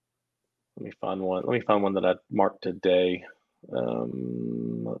 Let me find one that I marked today.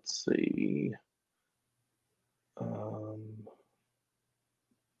 Let's see.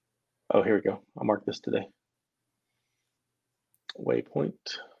 Oh, here we go. I marked this today. Waypoint.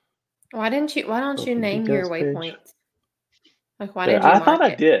 Why don't you name your waypoints? Like, why did you I mark thought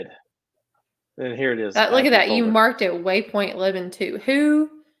it? I did. And here it is. Look at that. You marked it waypoint 11-2. Who?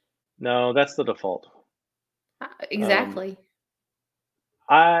 No, that's the default. Exactly.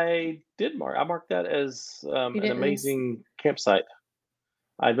 I did mark. I marked that as an amazing campsite.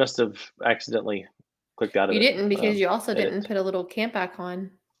 I must have accidentally clicked out of it. You didn't, because you also didn't put a little camp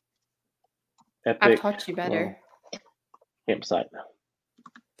icon. Epic, I've taught you better. Campsite.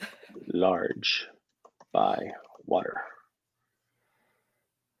 Large by water.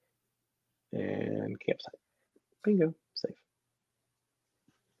 And campsite. Bingo. Safe.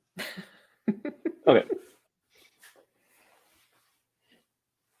 Okay.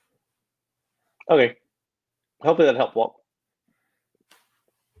 Okay. Hopefully that helped, Walt.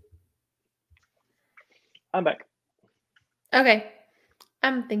 I'm back. Okay.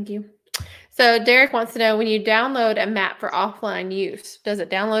 Thank you. So Derek wants to know, when you download a map for offline use, does it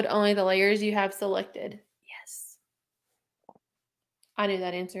download only the layers you have selected? Yes. I knew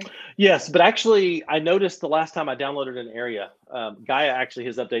that answer. Yes, but actually, I noticed the last time I downloaded an area, Gaia actually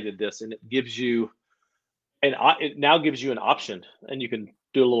has updated this, and it gives you it now gives you an option, and you can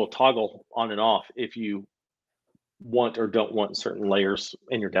do a little toggle on and off if you want or don't want certain layers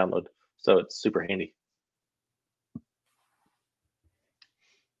in your download. So it's super handy.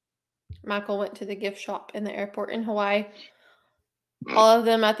 Michael went to the gift shop in the airport in Hawaii. All of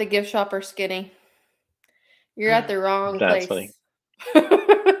them at the gift shop are skinny. You're at the wrong place. Funny.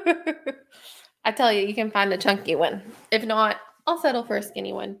 I tell you, you can find a chunky one. If not, I'll settle for a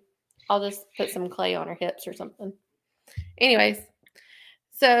skinny one. I'll just put some clay on her hips or something. Anyways,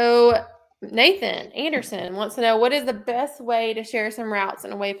 so Nathan Anderson wants to know, what is the best way to share some routes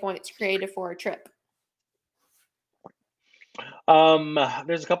and waypoints created for a trip?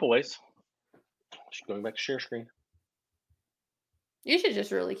 There's a couple ways. Just going back to share screen. You should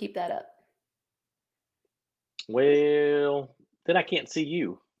just really keep that up. Well, then I can't see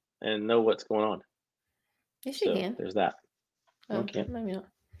you and know what's going on. Yes, you can. There's that. Oh, okay, maybe not.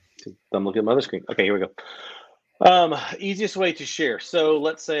 I'm looking at my other screen. Okay, here we go. Easiest way to share. So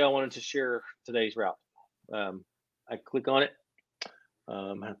let's say I wanted to share today's route. I click on it.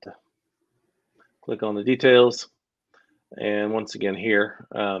 I have to click on the details. And once again here,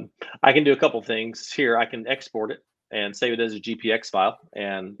 I can do a couple things. Here, I can export it and save it as a GPX file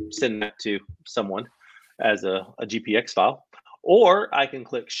and send that to someone as a GPX file. Or I can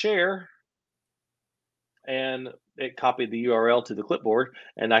click share, and it copied the URL to the clipboard,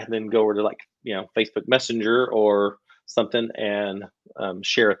 and I can then go over to, like, Facebook Messenger or something and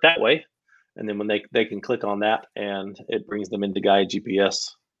share it that way. And then when they can click on that, and it brings them into Gaia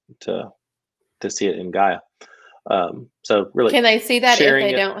GPS to to see it in Gaia. So really, can they see that if sharing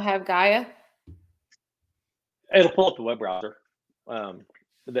they it- don't have Gaia? It'll pull up the web browser.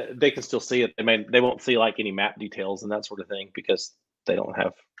 They can still see it. They won't see like any map details and that sort of thing because they don't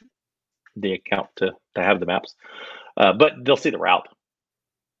have the account to have the maps. But they'll see the route.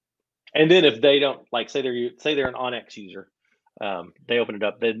 And then if they don't, like, say they're an Onyx user, they open it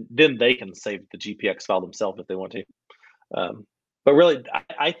up, then they can save the GPX file themselves if they want to. But really,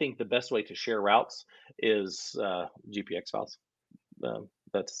 I think the best way to share routes is GPX files.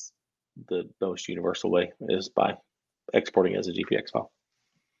 That's the most universal way, is by exporting as a GPX file.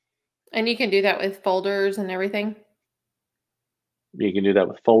 And you can do that with folders and everything. You can do that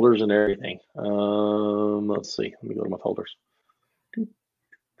with folders and everything. Let's see. Let me go to my folders.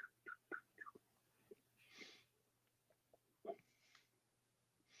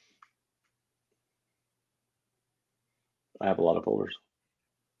 I have a lot of folders.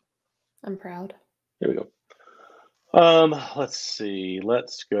 I'm proud. Here we go. Let's see.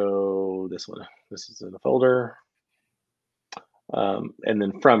 Let's go this one. This is in a folder. And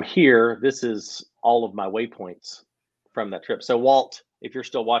then from here, this is all of my waypoints from that trip. So Walt, if you're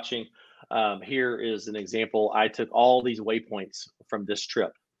still watching, here is an example. I took all these waypoints from this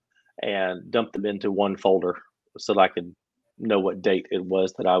trip and dumped them into one folder so that I could know what date it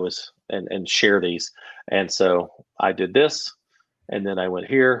was that I was and share these. And so I did this, and then I went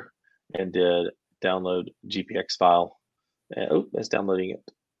here and did download GPX file. And, it's downloading it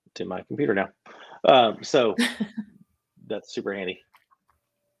to my computer now. So that's super handy.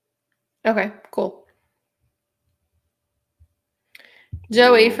 Okay, cool.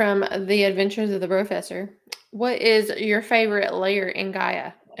 Joey from The Adventures of the Professor, what is your favorite layer in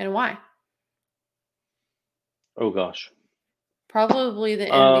Gaia and why? Oh gosh. Probably the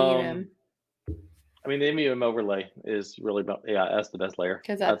MVUM. I mean, the MVUM overlay is really that's the best layer.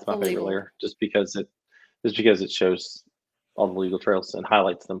 'Cause that's my the favorite legal. layer, just because it shows all the legal trails and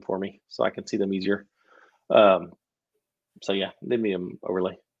highlights them for me, so I can see them easier. So yeah, the MVUM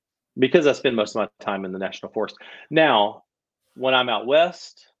overlay, because I spend most of my time in the national forest. Now, when I'm out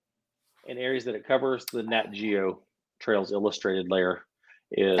west in areas that it covers, the Nat Geo Trails Illustrated layer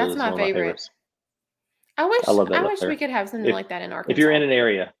is That's my one of my favorite. favorites. I love that wish we layer. could have something like that in Arkansas. If you're in an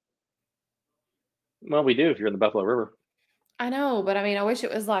area, well, we do if you're in the Buffalo River. I know, but I mean, I wish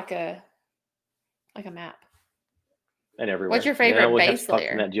it was like a map. And everywhere. What's your favorite we have base to talk to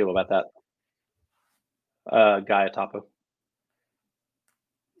layer? Nat Geo about that. Gaia Topo.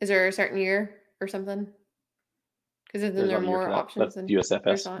 Is there a certain year or something? Because then There's there are not a year more for that. options. That's the USFS.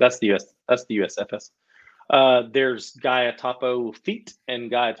 there's not. That's the USFS. There's Gaia Topo feet and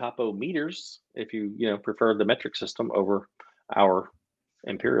Gaia Topo meters if you prefer the metric system over our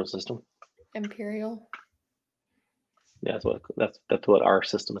imperial system. Imperial. Yeah, that's what our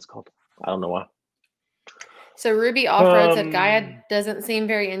system is called. I don't know why. So Ruby Off-Road said Gaia doesn't seem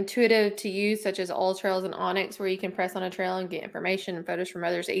very intuitive to use, such as All Trails and Onyx, where you can press on a trail and get information and photos from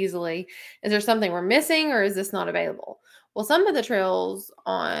others easily. Is there something we're missing, or is this not available? Well, some of the trails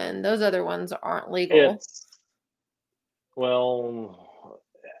on those other ones aren't legal.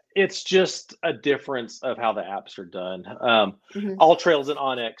 It's just a difference of how the apps are done. All Trails and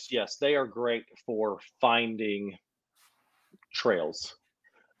Onyx, yes, they are great for finding trails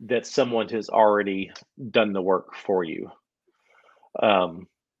that someone has already done the work for you.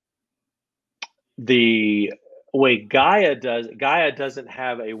 The way Gaia doesn't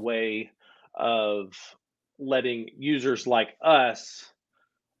have a way of letting users like us,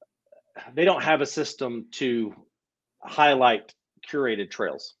 they don't have a system to highlight curated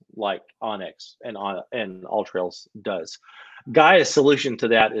trails like Onyx and All Trails does. Gaia's solution to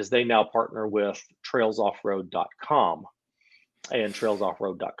that is they now partner with trailsoffroad.com. And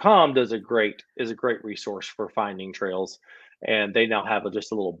trailsoffroad.com is a great resource for finding trails, and they now have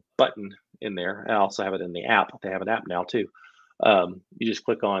just a little button in there. I also have it in the app. They have an app now too. You just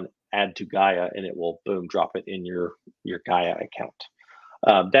click on add to Gaia, and it will drop it in your Gaia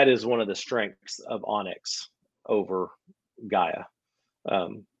account. That is one of the strengths of Onyx over Gaia.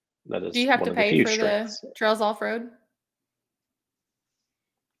 That is. Do you have to pay for strengths. the Trails Off-Road?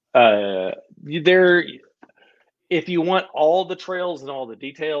 If you want all the trails and all the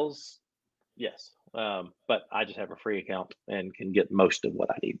details, yes. But I just have a free account and can get most of what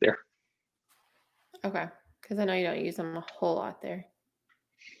I need there. Okay, because I know you don't use them a whole lot there.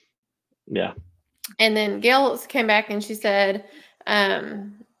 Yeah. And then Gail came back and she said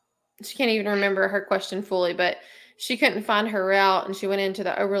she can't even remember her question fully, but she couldn't find her route, and she went into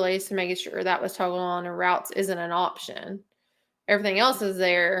the overlays to make sure that was toggled on, and routes isn't an option. Everything else is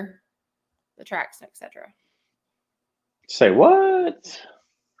there, the tracks, etc. Say what?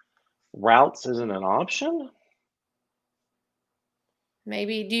 routes isn't an option?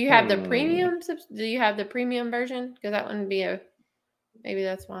 Maybe. Do you have the premium? Do you have the premium version? Because that wouldn't be maybe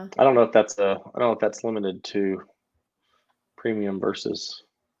that's why. I don't know if that's limited to premium versus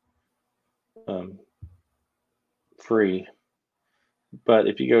free. But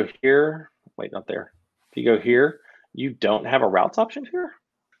if you go here, wait, not there. If you go here, you don't have a routes option here.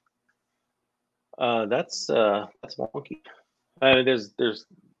 That's wonky. There's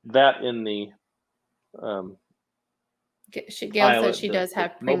that in the Gail said she does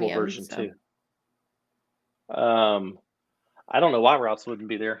have premium mobile version too. I don't know why routes wouldn't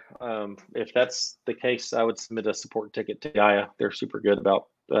be there. If that's the case, I would submit a support ticket to Gaia. They're super good about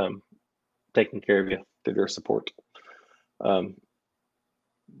taking care of you through their support.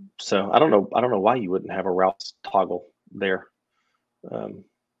 So I don't know why you wouldn't have a routes toggle there.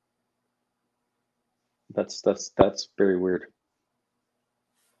 That's very weird.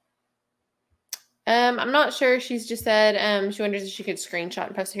 I'm not sure. She's just said she wonders if she could screenshot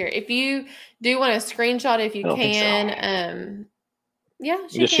and post it here. If you do want to screenshot, if you can, yeah,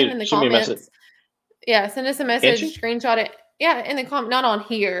 she can in the comments. Yeah, send us a message, screenshot it. Yeah, in the not on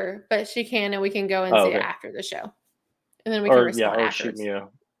here, but she can, and we can go and see it after the show, and then we can respond afterwards.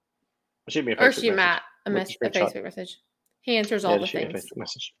 shoot me a or shoot Matt a Facebook message. He answers all the things.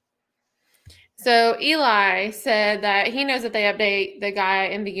 So Eli said that he knows that they update the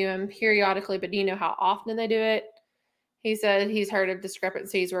Gaia MVUM periodically, but do you know how often they do it? He said he's heard of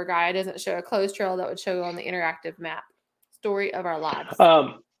discrepancies where Gaia doesn't show a closed trail that would show on the interactive map. Story of our lives.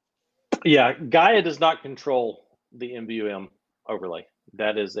 Yeah, Gaia does not control the MVUM overlay.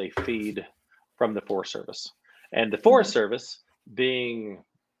 That is a feed from the Forest Service. And the Forest Service, being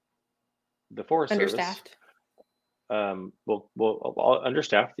the Forest understaffed. Service,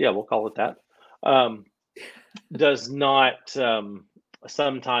 understaffed. Yeah, we'll call it that. Does not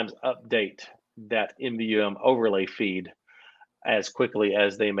sometimes update that MVUM overlay feed as quickly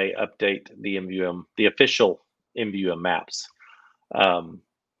as they may update the official MVUM maps.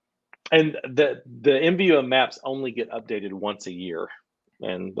 And the MVUM maps only get updated once a year.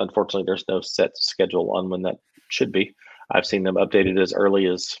 And unfortunately, there's no set schedule on when that should be. I've seen them updated as early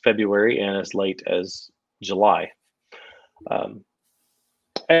as February and as late as July.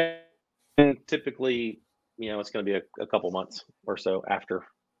 And typically, it's going to be a couple months or so after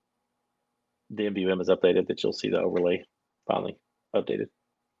the MVUM is updated that you'll see the overlay finally updated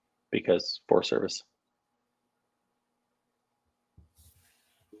because Forest Service.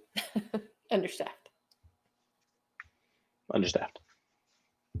 Understaffed.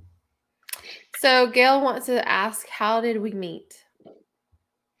 So Gail wants to ask, how did we meet?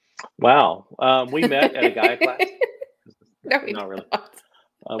 Wow. We met at a Gaia class. No, not really.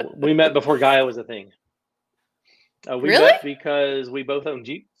 We met before Gaia was a thing. We really? met because we both own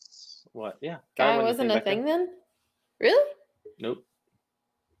Jeeps. What? Yeah. Gaia wasn't a thing then? Really? Nope.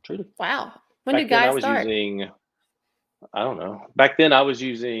 True. Wow. When did Gaia start? I don't know. Back then I was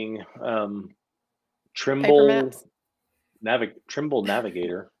using Trimble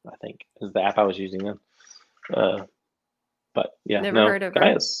Navigator, I think, is the app I was using then. But yeah, never heard of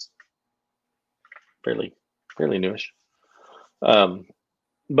Gaia's fairly newish.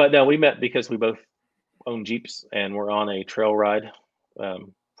 But no, we met because we both own Jeeps and we're on a trail ride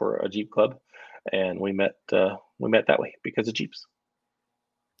for a Jeep club, and we met that way because of Jeeps.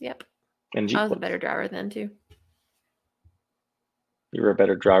 Yep. And Jeep I was a better driver then too. You were a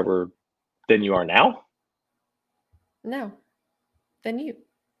better driver than you are now? No, than you.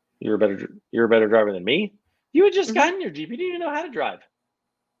 You're a better driver than me? You had just gotten your Jeep. You didn't even know how to drive.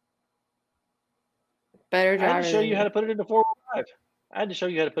 Better driver. I had to show you how to put it into four-wheel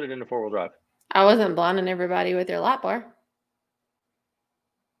drive. I wasn't blinding everybody with your lap bar.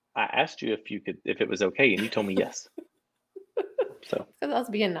 I asked you if it was okay, and you told me yes. So because I was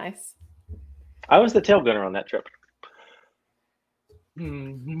being nice. I was the tail gunner on that trip.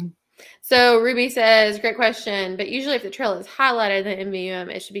 So Ruby says, great question, but usually if the trail is highlighted in the MVUM,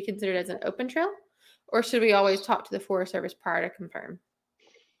 it should be considered as an open trail, or should we always talk to the Forest Service prior to confirm?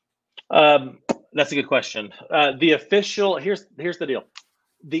 That's a good question. The official, here's the deal.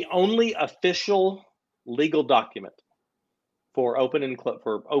 The only official legal document for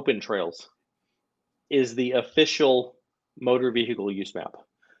open trails is the official motor vehicle use map.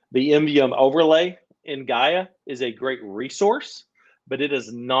 The MVUM overlay in Gaia is a great resource, but it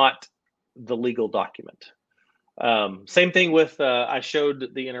is not the legal document. Same thing with, I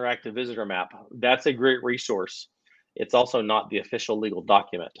showed the interactive visitor map. That's a great resource. It's also not the official legal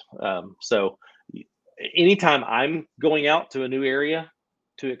document. So anytime I'm going out to a new area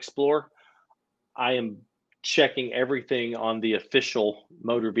to explore, I am checking everything on the official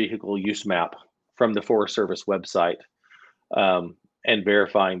motor vehicle use map from the Forest Service website, and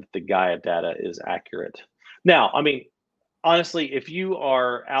verifying that the Gaia data is accurate. Now, I mean, honestly, if you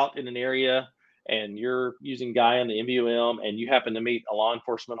are out in an area and you're using Gaia and the MVUM and you happen to meet a law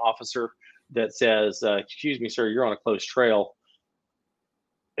enforcement officer that says, excuse me, sir, you're on a closed trail,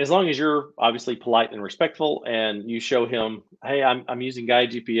 as long as you're obviously polite and respectful and you show him, hey, I'm using Gaia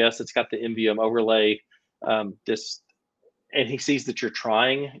GPS, it's got the MVUM overlay, and he sees that you're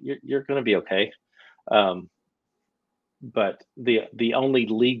trying, you're going to be okay. But the only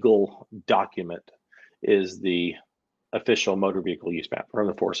legal document is the official motor vehicle use map from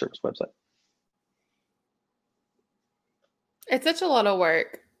the Forest Service website. It's such a lot of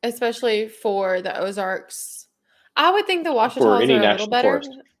work, especially for the Ozarks. I would think the Ouachitas are a little better,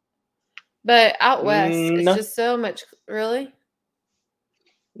 forest. But out west, it's just so much. Really?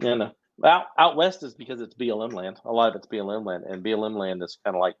 Yeah, no. Out west is because it's BLM land. A lot of it's BLM land, and BLM land is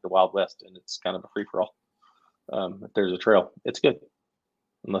kind of like the Wild West, and it's kind of a free for all. If there's a trail, it's good,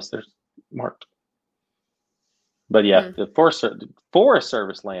 unless there's marked. But yeah, the Forest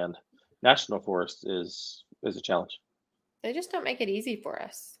Service land, National Forest is a challenge. They just don't make it easy for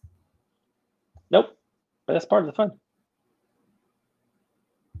us. Nope, but that's part of the fun,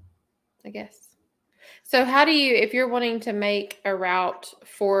 I guess. So how do you, if you're wanting to make a route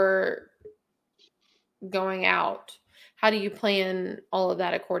for going out, how do you plan all of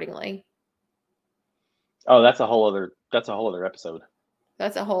that accordingly? Oh, that's a whole other episode.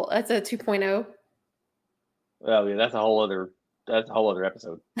 That's a 2.0. Oh yeah, that's a whole other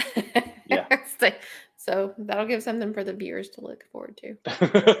episode. Yeah. So that'll give something for the viewers to look forward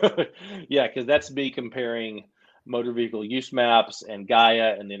to. Yeah, because that's me comparing motor vehicle use maps and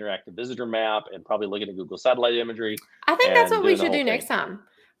Gaia and the interactive visitor map, and probably looking at Google satellite imagery. I think that's what we should do next time.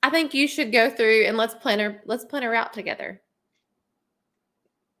 I think you should go through and let's plan a route together.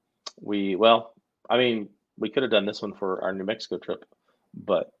 I mean, we could have done this one for our New Mexico trip,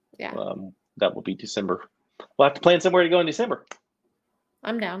 but yeah, that will be December. We'll have to plan somewhere to go in December.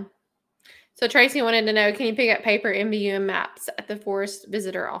 I'm down. So Tracy wanted to know, can you pick up paper MVUM maps at the forest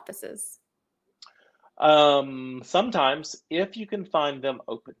visitor offices? Sometimes, if you can find them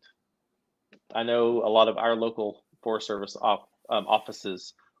open. I know a lot of our local Forest Service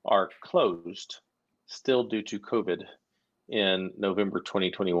offices are closed still due to COVID in November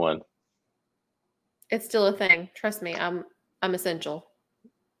 2021. It's still a thing. Trust me, I'm essential.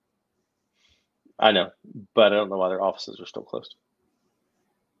 I know, but I don't know why their offices are still closed.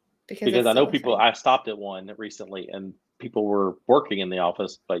 Because I know people, I stopped at one recently and people were working in the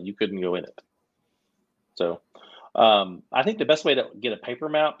office, but you couldn't go in it. So I think the best way to get a paper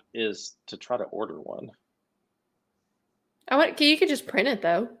map is to try to order one. You could just print it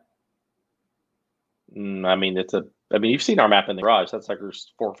though. I mean, you've seen our map in the garage. That's like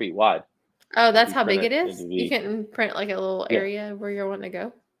 4 feet wide. Oh, that's how big it is? You can print like a little area where you're wanting to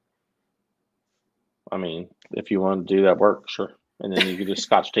go? I mean, if you want to do that work, sure. And then you can just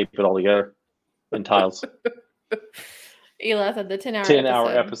scotch tape it all together in tiles. Eli said the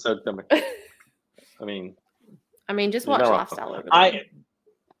 10-hour episode coming. I mean, just watch Lifestyle over there.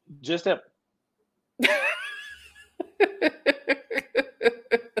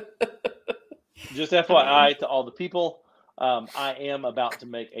 Just FYI to all the people, I am about to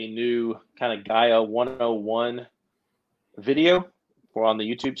make a new kind of Gaia 101 video on the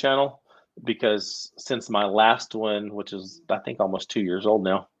YouTube channel, because since my last one, which is I think almost 2 years old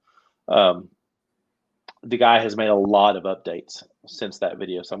now, the guy has made a lot of updates since that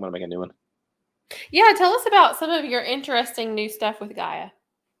video, so I'm going to make a new one. Yeah, tell us about some of your interesting new stuff with Gaia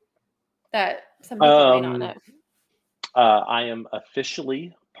that some people may not know. I am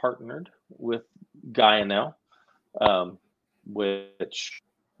officially partnered with Gaia now, which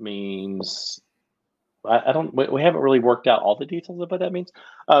means we haven't really worked out all the details of what that means.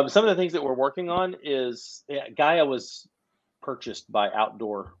 Some of the things that we're working on is Gaia was purchased by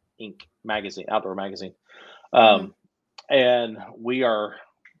Outdoor magazine, and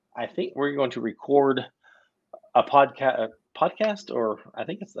I think we're going to record a podcast, or I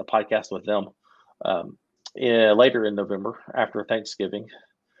think it's a podcast with them later in November after Thanksgiving.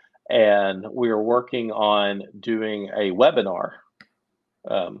 And we are working on doing a webinar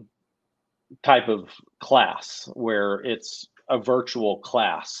type of class where it's a virtual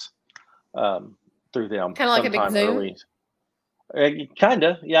class through them. Kind of like a big Zoom? Kind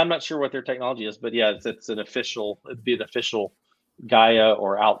of. Yeah, I'm not sure what their technology is, but yeah, it'd be an official Gaia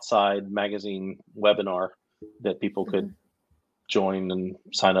or Outside magazine webinar that people could join and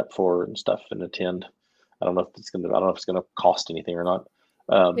sign up for and stuff and attend. I don't know if it's going to cost anything or not.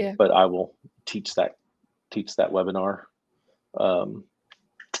 But I will teach that teach that webinar.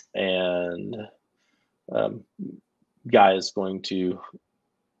 And Guy is going to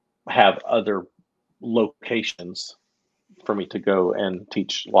have other locations for me to go and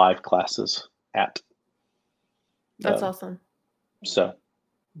teach live classes at. That's awesome. So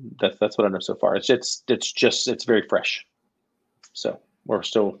that's what I know so far. It's very fresh. So we're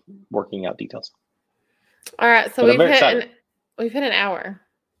still working out details. All right, so we've hit an hour.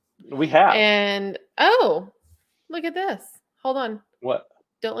 We have. And look at this. Hold on. What?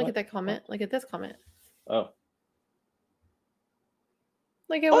 Don't look at that comment. Look at this comment. Oh.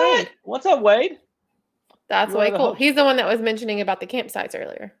 Look at Wade. What's up, Wade? That's way cool. He's the one that was mentioning about the campsites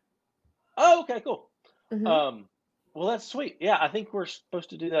earlier. Oh, okay, cool. Mm-hmm. Well, that's sweet. Yeah, I think we're supposed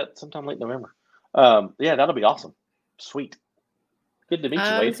to do that sometime late November. Yeah, that'll be awesome. Sweet. Good to meet you,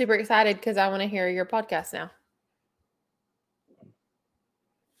 Wade. I'm super excited because I want to hear your podcast now.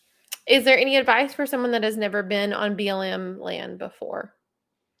 Is there any advice for someone that has never been on BLM land before?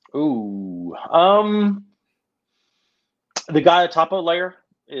 Ooh. The Gaia Topo layer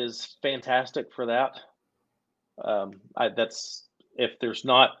is fantastic for that. That's if there's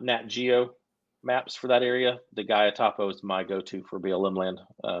not Nat Geo maps for that area, the Gaia Topo is my go-to for BLM land.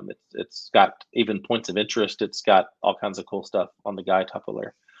 It's got even points of interest. It's got all kinds of cool stuff on the Gaia Topo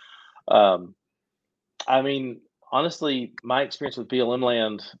layer. I mean, honestly, my experience with BLM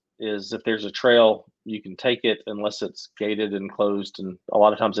land is if there's a trail, you can take it unless it's gated and closed. And a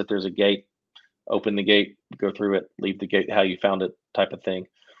lot of times if there's a gate, open the gate, go through it, leave the gate how you found it type of thing.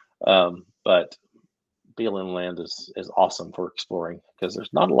 But BLM land is awesome for exploring because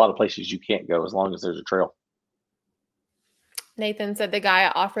there's not a lot of places you can't go as long as there's a trail. Nathan said the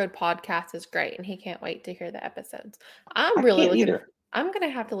Gaia Off-Road podcast is great and he can't wait to hear the episodes. I'm going to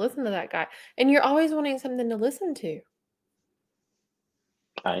have to listen to that guy. And you're always wanting something to listen to.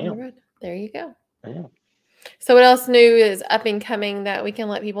 I am. There you go. I am. So what else new is up and coming that we can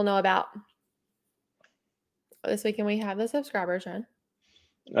let people know about? This weekend we have the subscribers run.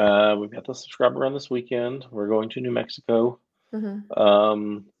 We've got the subscriber run this weekend. We're going to New Mexico.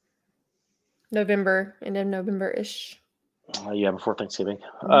 Mm-hmm. November, end of November-ish. Yeah, before Thanksgiving.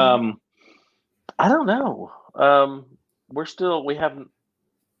 Mm-hmm. I don't know. We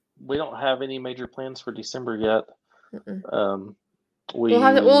don't have any major plans for December yet. Mm-mm.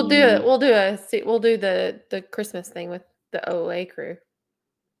 We'll do the Christmas thing with the OOA crew.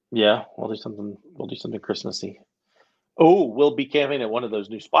 Yeah, we'll do something Christmassy. Oh, we'll be camping at one of those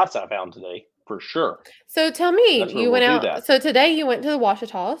new spots I found today for sure. So tell me, you went out. So today you went to the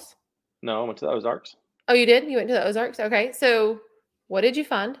Ouachitas? No, I went to the Ozarks. Oh, you did? You went to the Ozarks? Okay. So what did you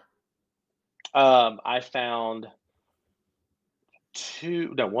find? I found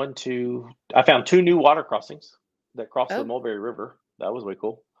I found two new water crossings that crossed the Mulberry River. That was way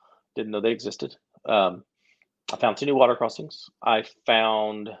cool. Didn't know they existed. I found two new water crossings. I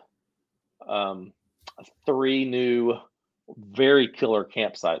found 3 new very killer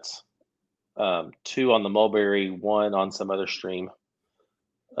campsites. 2 on the Mulberry, 1 on some other stream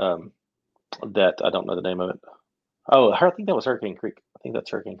that I don't know the name of it. Oh, I think that was Hurricane Creek. I think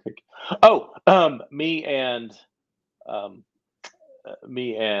that's Hurricane Creek. Oh, me and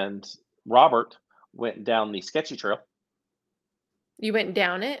Robert went down the Sketchy Trail. You went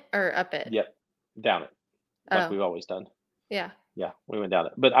down it or up it? Yep, down it, like we've always done. Yeah. Yeah, we went down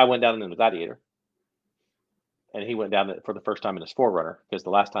it. But I went down it in the Gladiator. And he went down it for the first time in his 4Runner because the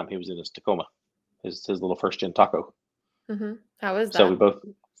last time he was in his Tacoma, his little first-gen Taco. Mm-hmm. How was that? So we both,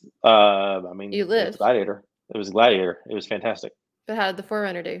 you lived. Gladiator. It was Gladiator. It was fantastic. But how did the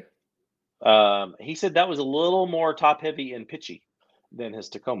 4Runner do? He said that was a little more top-heavy and pitchy than his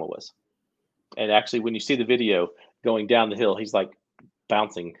Tacoma was. And actually, when you see the video going down the hill, he's like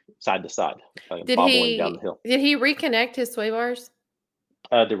bouncing side to side, bobbling down the hill. Did he reconnect his sway bars?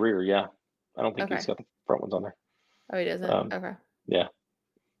 The rear, yeah. I don't think he's got the front ones on there. Oh, he doesn't? Okay. Yeah.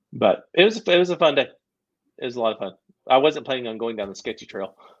 But it was a fun day. It was a lot of fun. I wasn't planning on going down the Sketchy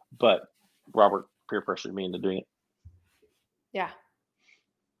Trail, but Robert peer pressured me into doing it. Yeah.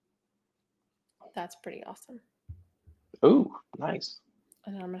 That's pretty awesome. Ooh, nice.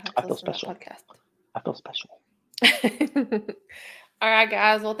 And I'm going to have to listen to that podcast. I feel special. All right,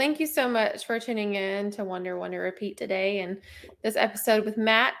 guys. Well, thank you so much for tuning in to Wonder Repeat today and this episode with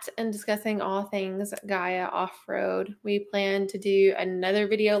Matt and discussing all things Gaia Off-Road. We plan to do another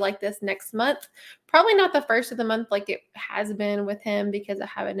video like this next month. Probably not the first of the month like it has been with him because I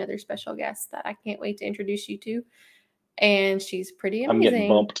have another special guest that I can't wait to introduce you to. And she's pretty amazing. I'm getting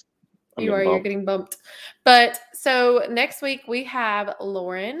bumped. You're getting bumped. But so next week we have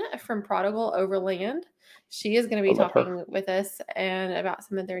Lauren from Prodigal Overland. She is going to be I love her. talking with us and about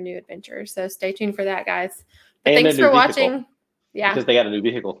some of their new adventures. So stay tuned for that, guys. But And thanks their for new watching. vehicle, Yeah. because they got a new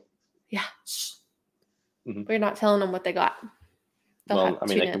vehicle. Yeah. Shh. Mhm. We're not telling them what they got. They'll Well, have I to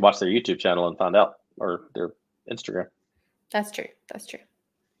mean, they tune can in. watch their YouTube channel and find out, or their Instagram. That's true. That's true.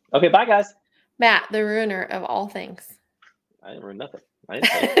 Okay, bye, guys. Matt, the ruiner of all things. I didn't ruin nothing. I didn't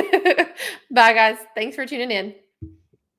say it. Bye, guys. Thanks for tuning in.